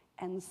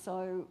 And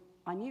so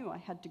I knew I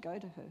had to go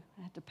to her.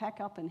 I had to pack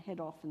up and head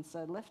off. And so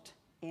I left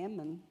Em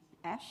and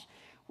Ash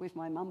with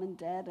my mum and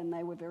dad, and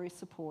they were very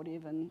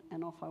supportive,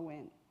 and off I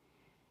went.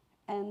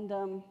 And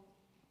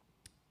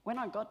when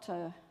I got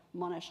to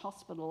Monash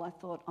Hospital, I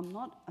thought, I'm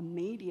not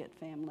immediate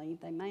family.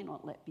 They may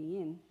not let me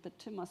in. But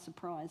to my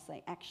surprise,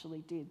 they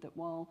actually did. That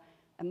while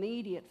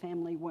immediate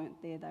family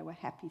weren't there, they were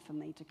happy for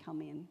me to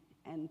come in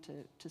and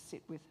to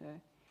sit with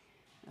her.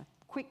 A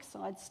quick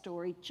side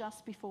story,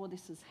 just before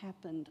this has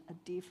happened, a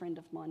dear friend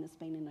of mine has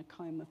been in a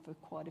coma for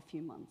quite a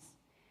few months.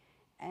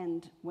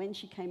 And when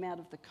she came out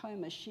of the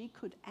coma, she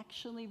could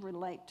actually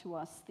relate to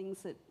us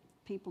things that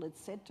people had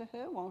said to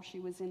her while she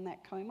was in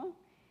that coma,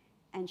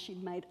 and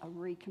she'd made a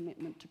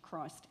recommitment to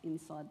Christ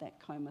inside that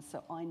coma,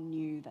 so I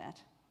knew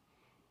that.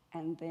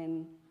 And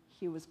then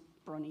here was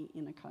Bronnie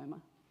in a coma.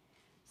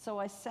 So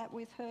I sat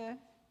with her,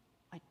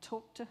 I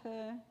talked to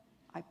her,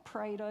 I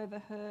prayed over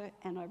her,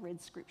 and I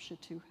read scripture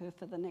to her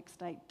for the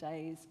next 8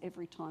 days.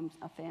 Every time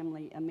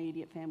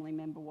immediate family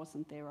member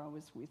wasn't there, I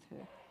was with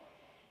her.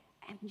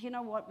 And you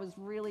know what was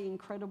really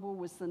incredible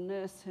was her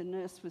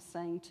nurse was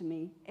saying to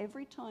me,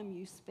 every time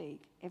you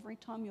speak, every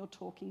time you're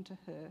talking to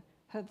her,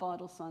 her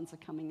vital signs are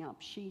coming up.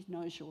 She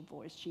knows your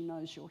voice, she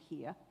knows you're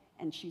here,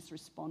 and she's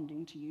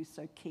responding to you,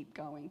 so keep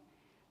going.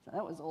 So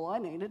that was all I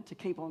needed, to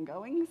keep on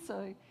going.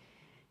 So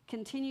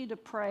continue to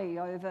pray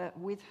over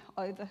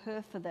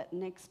her for that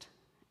next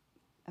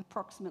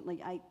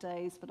approximately 8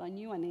 days, but I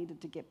knew I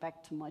needed to get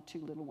back to my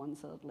 2 little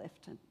ones that I'd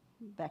left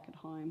back at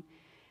home.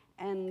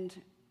 And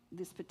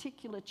this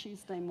particular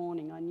Tuesday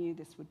morning, I knew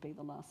this would be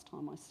the last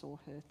time I saw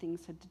her.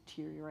 Things had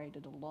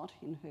deteriorated a lot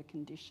in her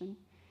condition.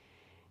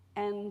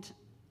 And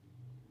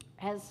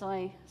as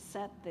I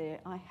sat there,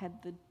 I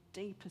had the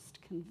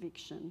deepest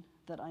conviction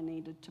that I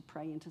needed to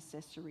pray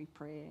intercessory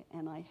prayer.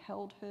 And I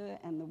held her,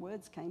 and the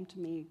words came to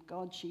me,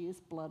 God, she is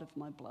blood of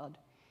my blood.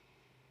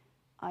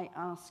 I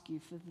ask you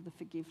for the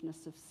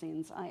forgiveness of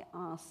sins. I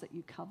ask that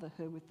you cover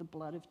her with the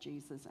blood of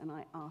Jesus, and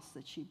I ask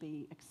that she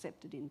be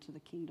accepted into the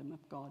kingdom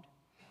of God.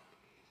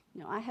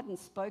 Now, I hadn't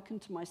spoken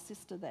to my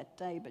sister that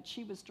day, but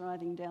she was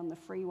driving down the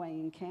freeway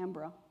in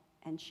Canberra,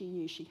 and she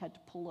knew she had to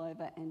pull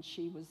over, and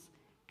she was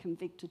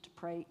convicted to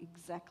pray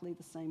exactly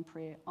the same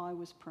prayer I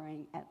was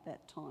praying at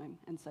that time.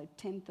 And so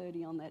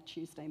 10:30 on that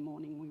Tuesday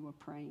morning, we were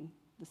praying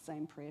the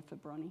same prayer for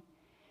Bronnie.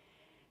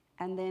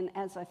 And then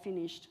as I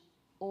finished,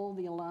 all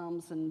the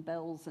alarms and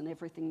bells and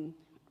everything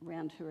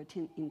around her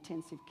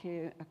intensive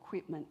care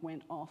equipment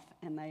went off,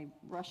 and they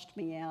rushed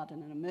me out,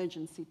 and an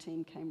emergency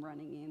team came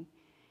running in.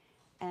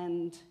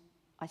 And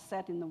I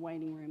sat in the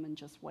waiting room and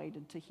just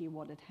waited to hear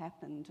what had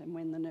happened. And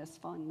when the nurse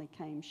finally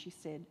came, she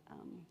said,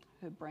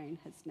 her brain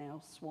has now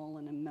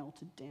swollen and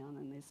melted down,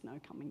 and there's no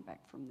coming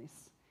back from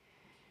this.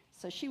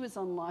 So she was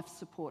on life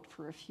support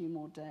for a few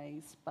more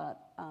days, but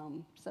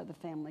so the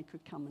family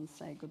could come and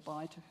say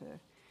goodbye to her.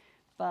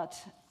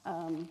 But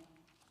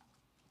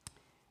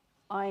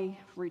I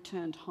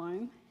returned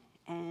home,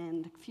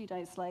 and a few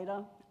days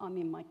later, I'm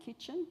in my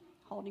kitchen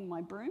holding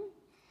my broom,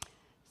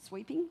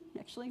 sweeping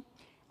actually,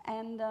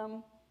 and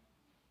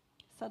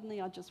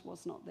suddenly I just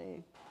was not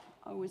there.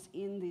 I was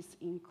in this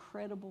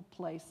incredible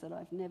place that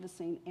I've never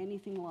seen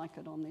anything like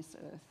it on this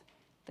earth.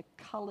 The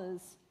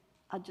colours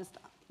are just,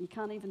 you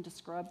can't even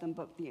describe them,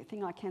 but the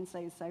thing I can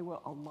say is they were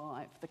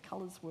alive. The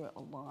colours were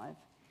alive.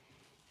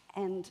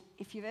 And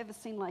if you've ever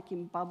seen, like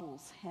in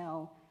Bubbles,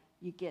 how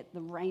you get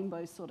the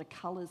rainbow sort of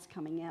colours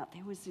coming out,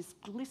 there was this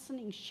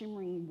glistening,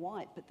 shimmering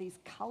white, but these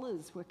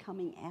colours were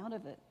coming out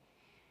of it.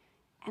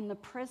 And the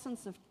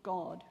presence of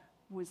God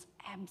was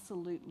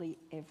absolutely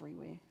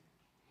everywhere.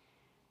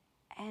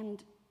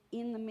 And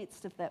in the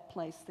midst of that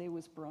place, there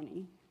was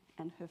Bronnie,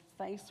 and her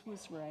face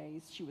was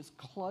raised. She was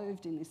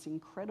clothed in this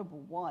incredible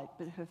white,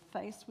 but her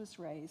face was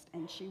raised,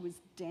 and she was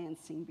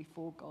dancing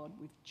before God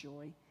with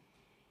joy.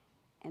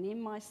 And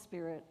in my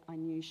spirit, I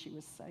knew she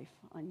was safe.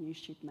 I knew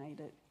she'd made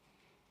it.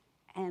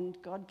 And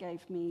God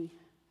gave me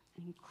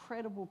an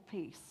incredible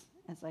peace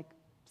as I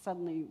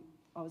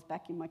was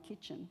back in my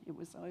kitchen. It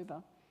was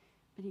over.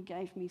 But he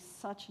gave me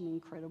such an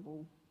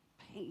incredible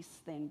peace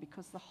then,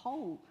 because the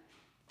whole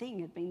thing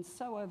had been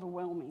so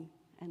overwhelming,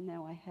 and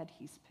now I had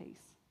his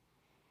peace.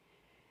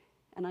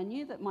 And I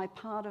knew that my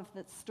part of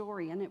that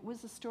story, and it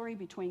was a story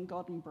between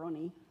God and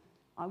Bronnie,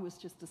 I was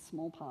just a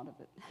small part of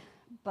it,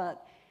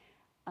 but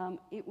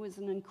it was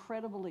an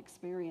incredible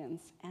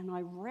experience, and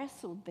I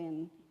wrestled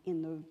then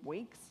in the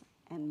weeks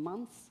and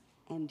months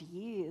and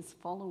years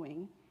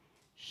following.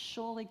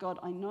 Surely, God,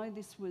 I know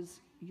this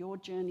was your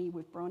journey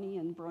with Bronnie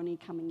and Bronnie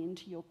coming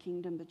into your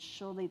kingdom, but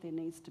surely there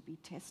needs to be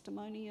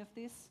testimony of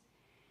this.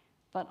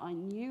 But I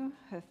knew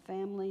her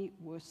family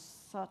were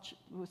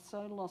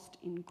so lost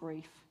in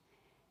grief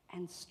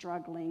and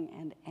struggling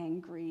and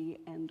angry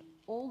and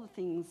all the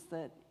things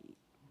that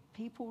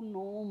people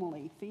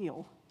normally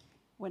feel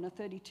when a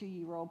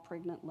 32-year-old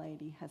pregnant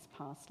lady has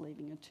passed,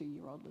 leaving a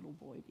 2-year-old little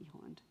boy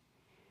behind.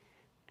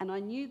 And I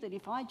knew that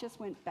if I just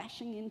went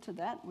bashing into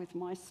that with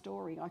my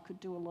story, I could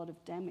do a lot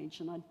of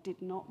damage, and I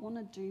did not want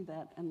to do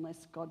that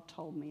unless God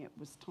told me it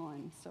was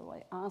time. So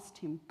I asked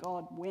him,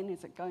 God, when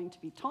is it going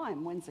to be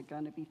time? When's it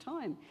going to be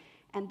time?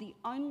 And the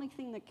only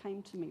thing that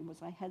came to me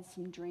was I had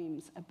some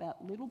dreams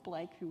about little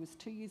Blake, who was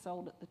 2 years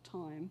old at the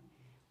time,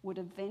 would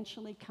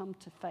eventually come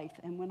to faith.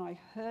 And when I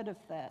heard of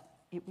that,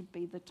 it would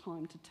be the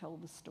time to tell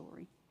the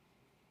story.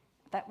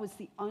 That was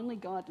the only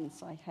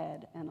guidance I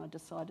had, and I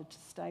decided to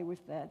stay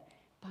with that.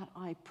 But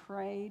I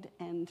prayed,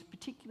 and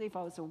particularly if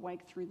I was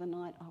awake through the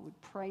night, I would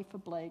pray for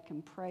Blake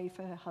and pray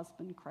for her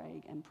husband,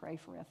 Craig, and pray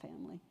for our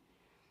family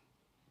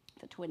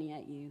for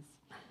 28 years.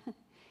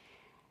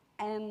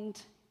 And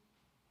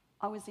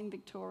I was in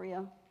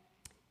Victoria,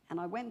 and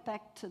I went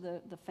back to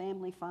the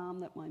family farm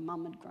that my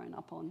mum had grown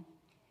up on.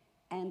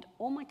 And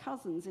all my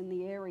cousins in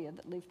the area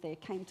that lived there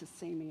came to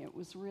see me. It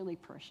was really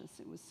precious.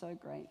 It was so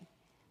great.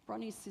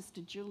 Bronnie's sister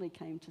Julie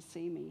came to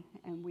see me,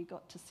 and we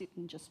got to sit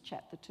and just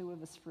chat, the two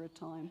of us, for a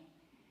time.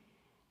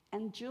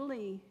 And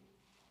Julie,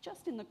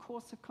 just in the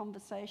course of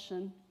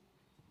conversation,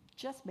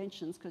 just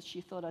mentions, because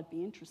she thought I'd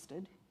be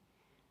interested,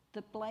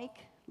 that Blake,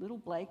 little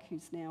Blake,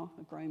 who's now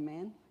a grown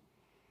man,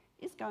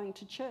 is going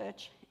to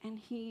church, and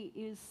he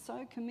is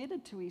so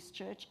committed to his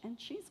church, and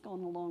she's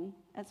gone along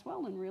as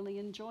well and really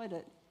enjoyed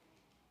it.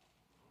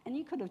 And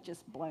you could have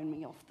just blown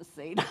me off the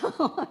seat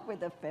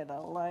with a feather,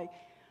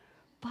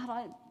 but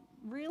I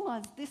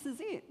realised this is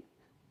it.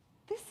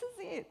 This is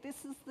it.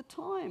 This is the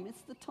time.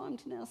 It's the time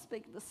to now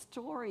speak the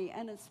story.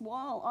 And it's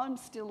while I'm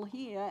still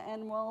here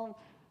and while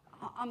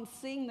I'm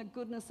seeing the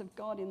goodness of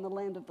God in the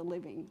land of the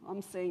living.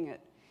 I'm seeing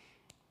it.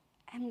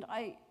 And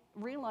I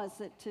realised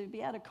that to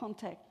be able to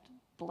contact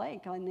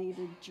Blake, I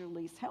needed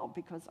Julie's help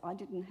because I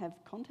didn't have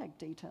contact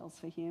details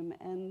for him.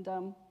 And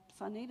so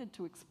I needed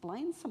to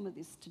explain some of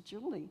this to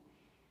Julie.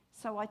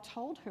 So I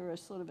told her a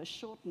sort of a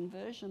shortened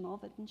version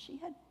of it, and she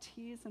had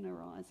tears in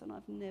her eyes, and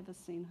I've never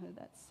seen her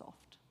that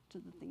soft to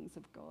the things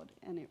of God,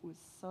 and it was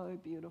so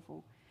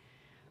beautiful.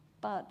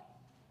 But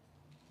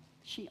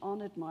she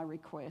honoured my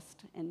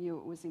request and knew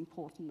it was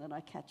important that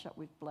I catch up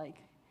with Blake.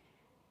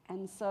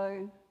 And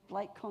so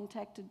Blake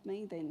contacted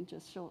me then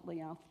just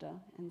shortly after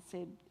and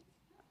said,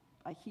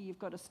 I hear you've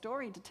got a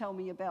story to tell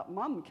me about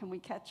Mum, can we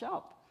catch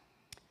up?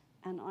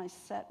 And I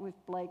sat with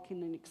Blake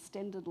in an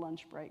extended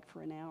lunch break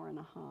for an hour and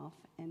a half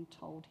and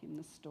told him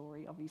the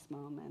story of his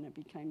mum, and it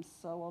became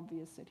so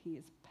obvious that he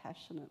is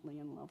passionately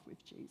in love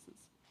with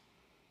Jesus.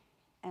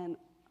 And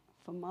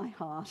for my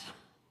heart,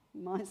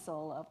 my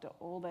soul, after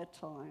all that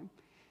time,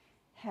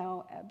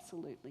 how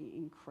absolutely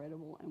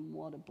incredible and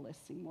what a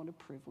blessing, what a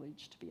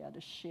privilege to be able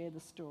to share the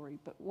story.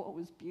 But what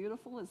was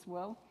beautiful as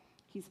well,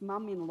 his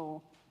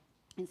mum-in-law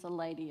is a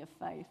lady of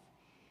faith.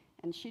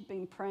 And she'd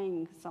been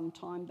praying some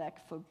time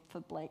back for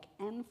Blake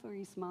and for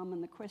his mum,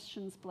 and the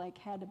questions Blake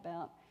had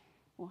about,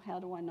 well, how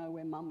do I know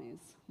where Mum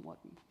is?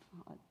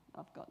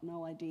 I've got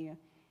no idea.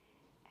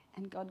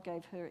 And God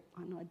gave her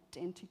an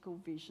identical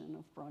vision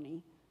of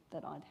Bronnie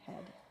that I'd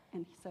had,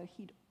 and so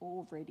he'd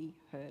already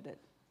heard it.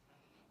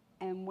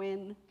 And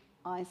when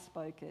I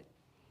spoke it,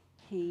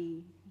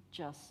 he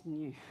just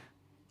knew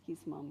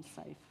his mum's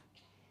safe.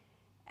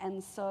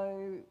 And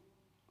so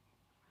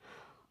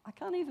I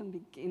can't even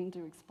begin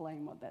to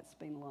explain what that's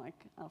been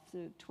like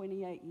after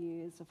 28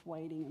 years of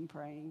waiting and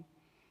praying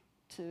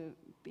to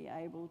be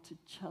able to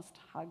just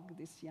hug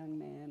this young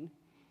man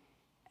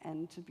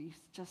and to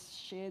just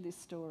share this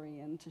story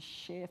and to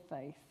share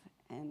faith.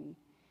 And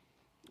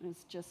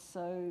it's just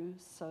so,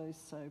 so,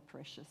 so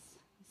precious.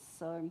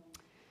 So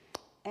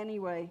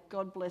anyway,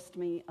 God blessed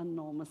me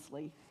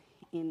enormously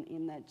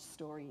in that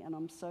story, and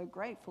I'm so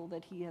grateful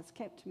that he has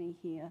kept me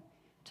here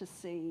to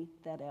see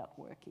that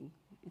outworking.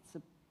 It's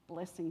a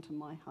blessing to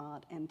my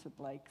heart and to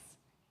Blake's,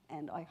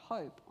 and I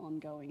hope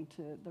ongoing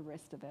to the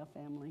rest of our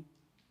family.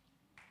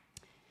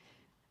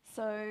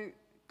 So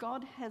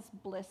God has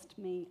blessed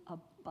me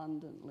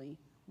abundantly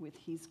with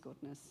his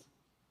goodness.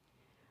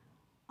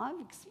 I've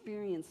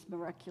experienced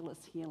miraculous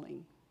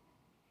healing.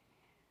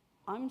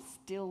 I'm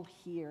still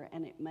here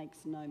and it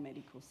makes no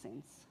medical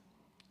sense.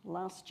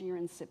 Last year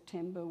in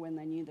September, when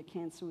they knew the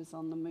cancer was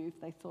on the move,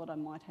 they thought I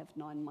might have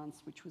 9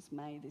 months, which was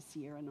May this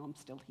year, and I'm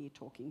still here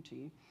talking to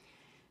you.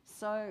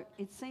 So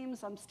it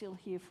seems I'm still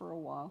here for a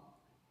while.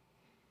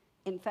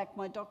 In fact,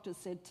 my doctor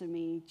said to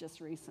me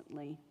just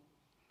recently,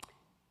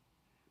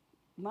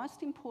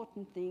 most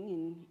important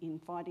thing in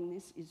fighting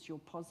this is your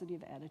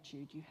positive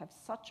attitude. You have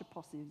such a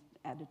positive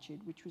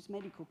attitude, which was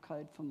medical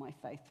code for my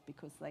faith,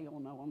 because they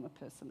all know I'm a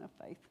person of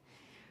faith.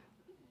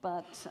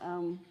 But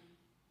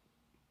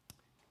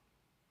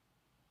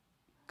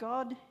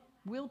God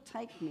will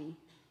take me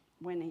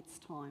when it's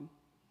time,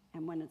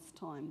 and when it's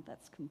time,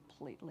 that's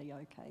completely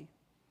okay.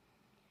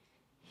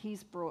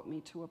 He's brought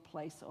me to a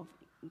place of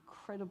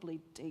incredibly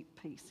deep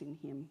peace in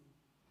him,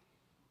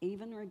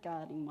 even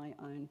regarding my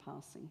own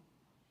passing.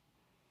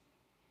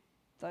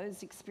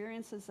 Those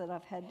experiences that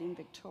I've had in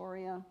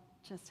Victoria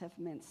just have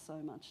meant so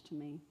much to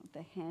me,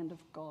 the hand of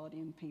God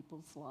in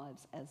people's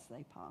lives as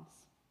they pass.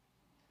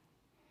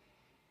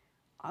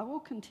 I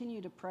will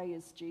continue to pray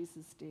as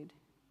Jesus did.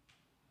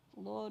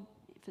 Lord,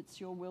 if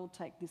it's your will,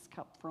 take this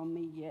cup from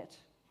me, yet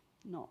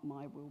not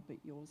my will, but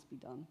yours be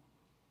done.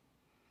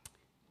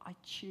 I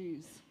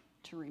choose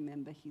to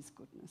remember his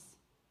goodness.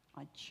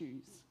 I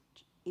choose,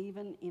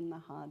 even in the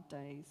hard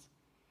days,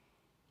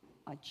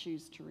 I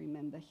choose to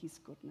remember his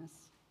goodness.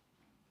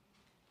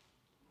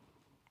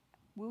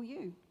 Will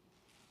you?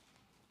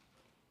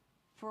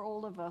 For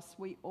all of us,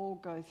 we all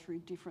go through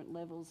different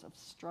levels of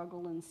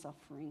struggle and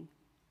suffering.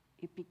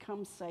 It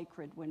becomes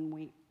sacred when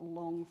we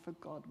long for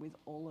God with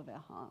all of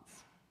our hearts.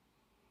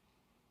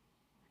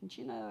 And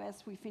you know,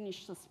 as we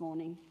finish this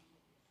morning,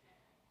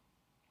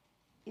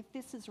 if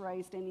this has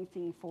raised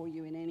anything for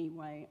you in any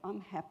way,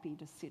 I'm happy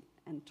to sit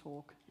and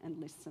talk and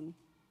listen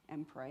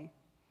and pray.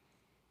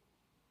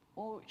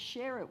 Or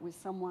share it with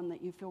someone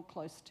that you feel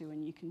close to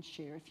and you can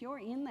share. If you're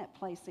in that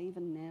place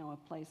even now,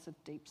 a place of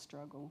deep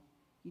struggle,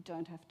 you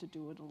don't have to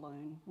do it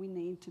alone. We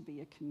need to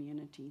be a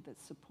community that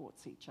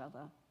supports each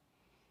other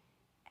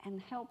and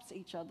helps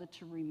each other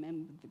to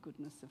remember the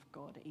goodness of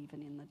God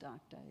even in the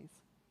dark days.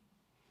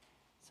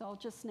 So I'll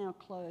just now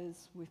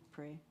close with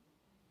prayer.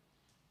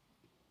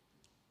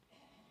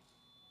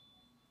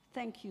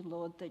 Thank you,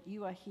 Lord, that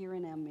you are here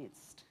in our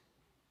midst.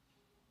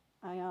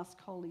 I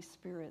ask, Holy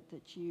Spirit,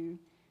 that you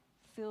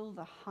fill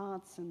the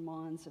hearts and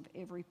minds of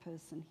every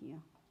person here.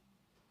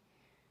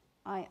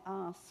 I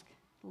ask,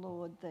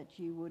 Lord, that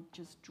you would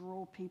just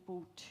draw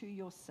people to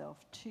yourself,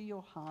 to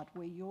your heart,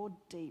 where your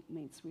deep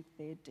meets with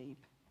their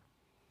deep.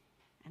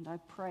 And I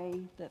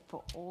pray that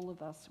for all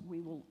of us,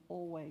 we will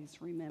always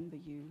remember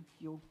you,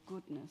 your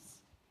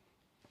goodness,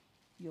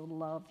 your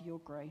love, your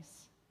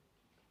grace.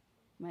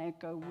 May it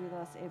go with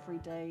us every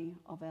day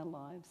of our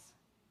lives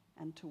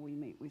until we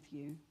meet with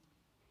you.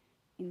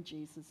 In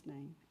Jesus'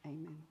 name,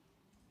 amen.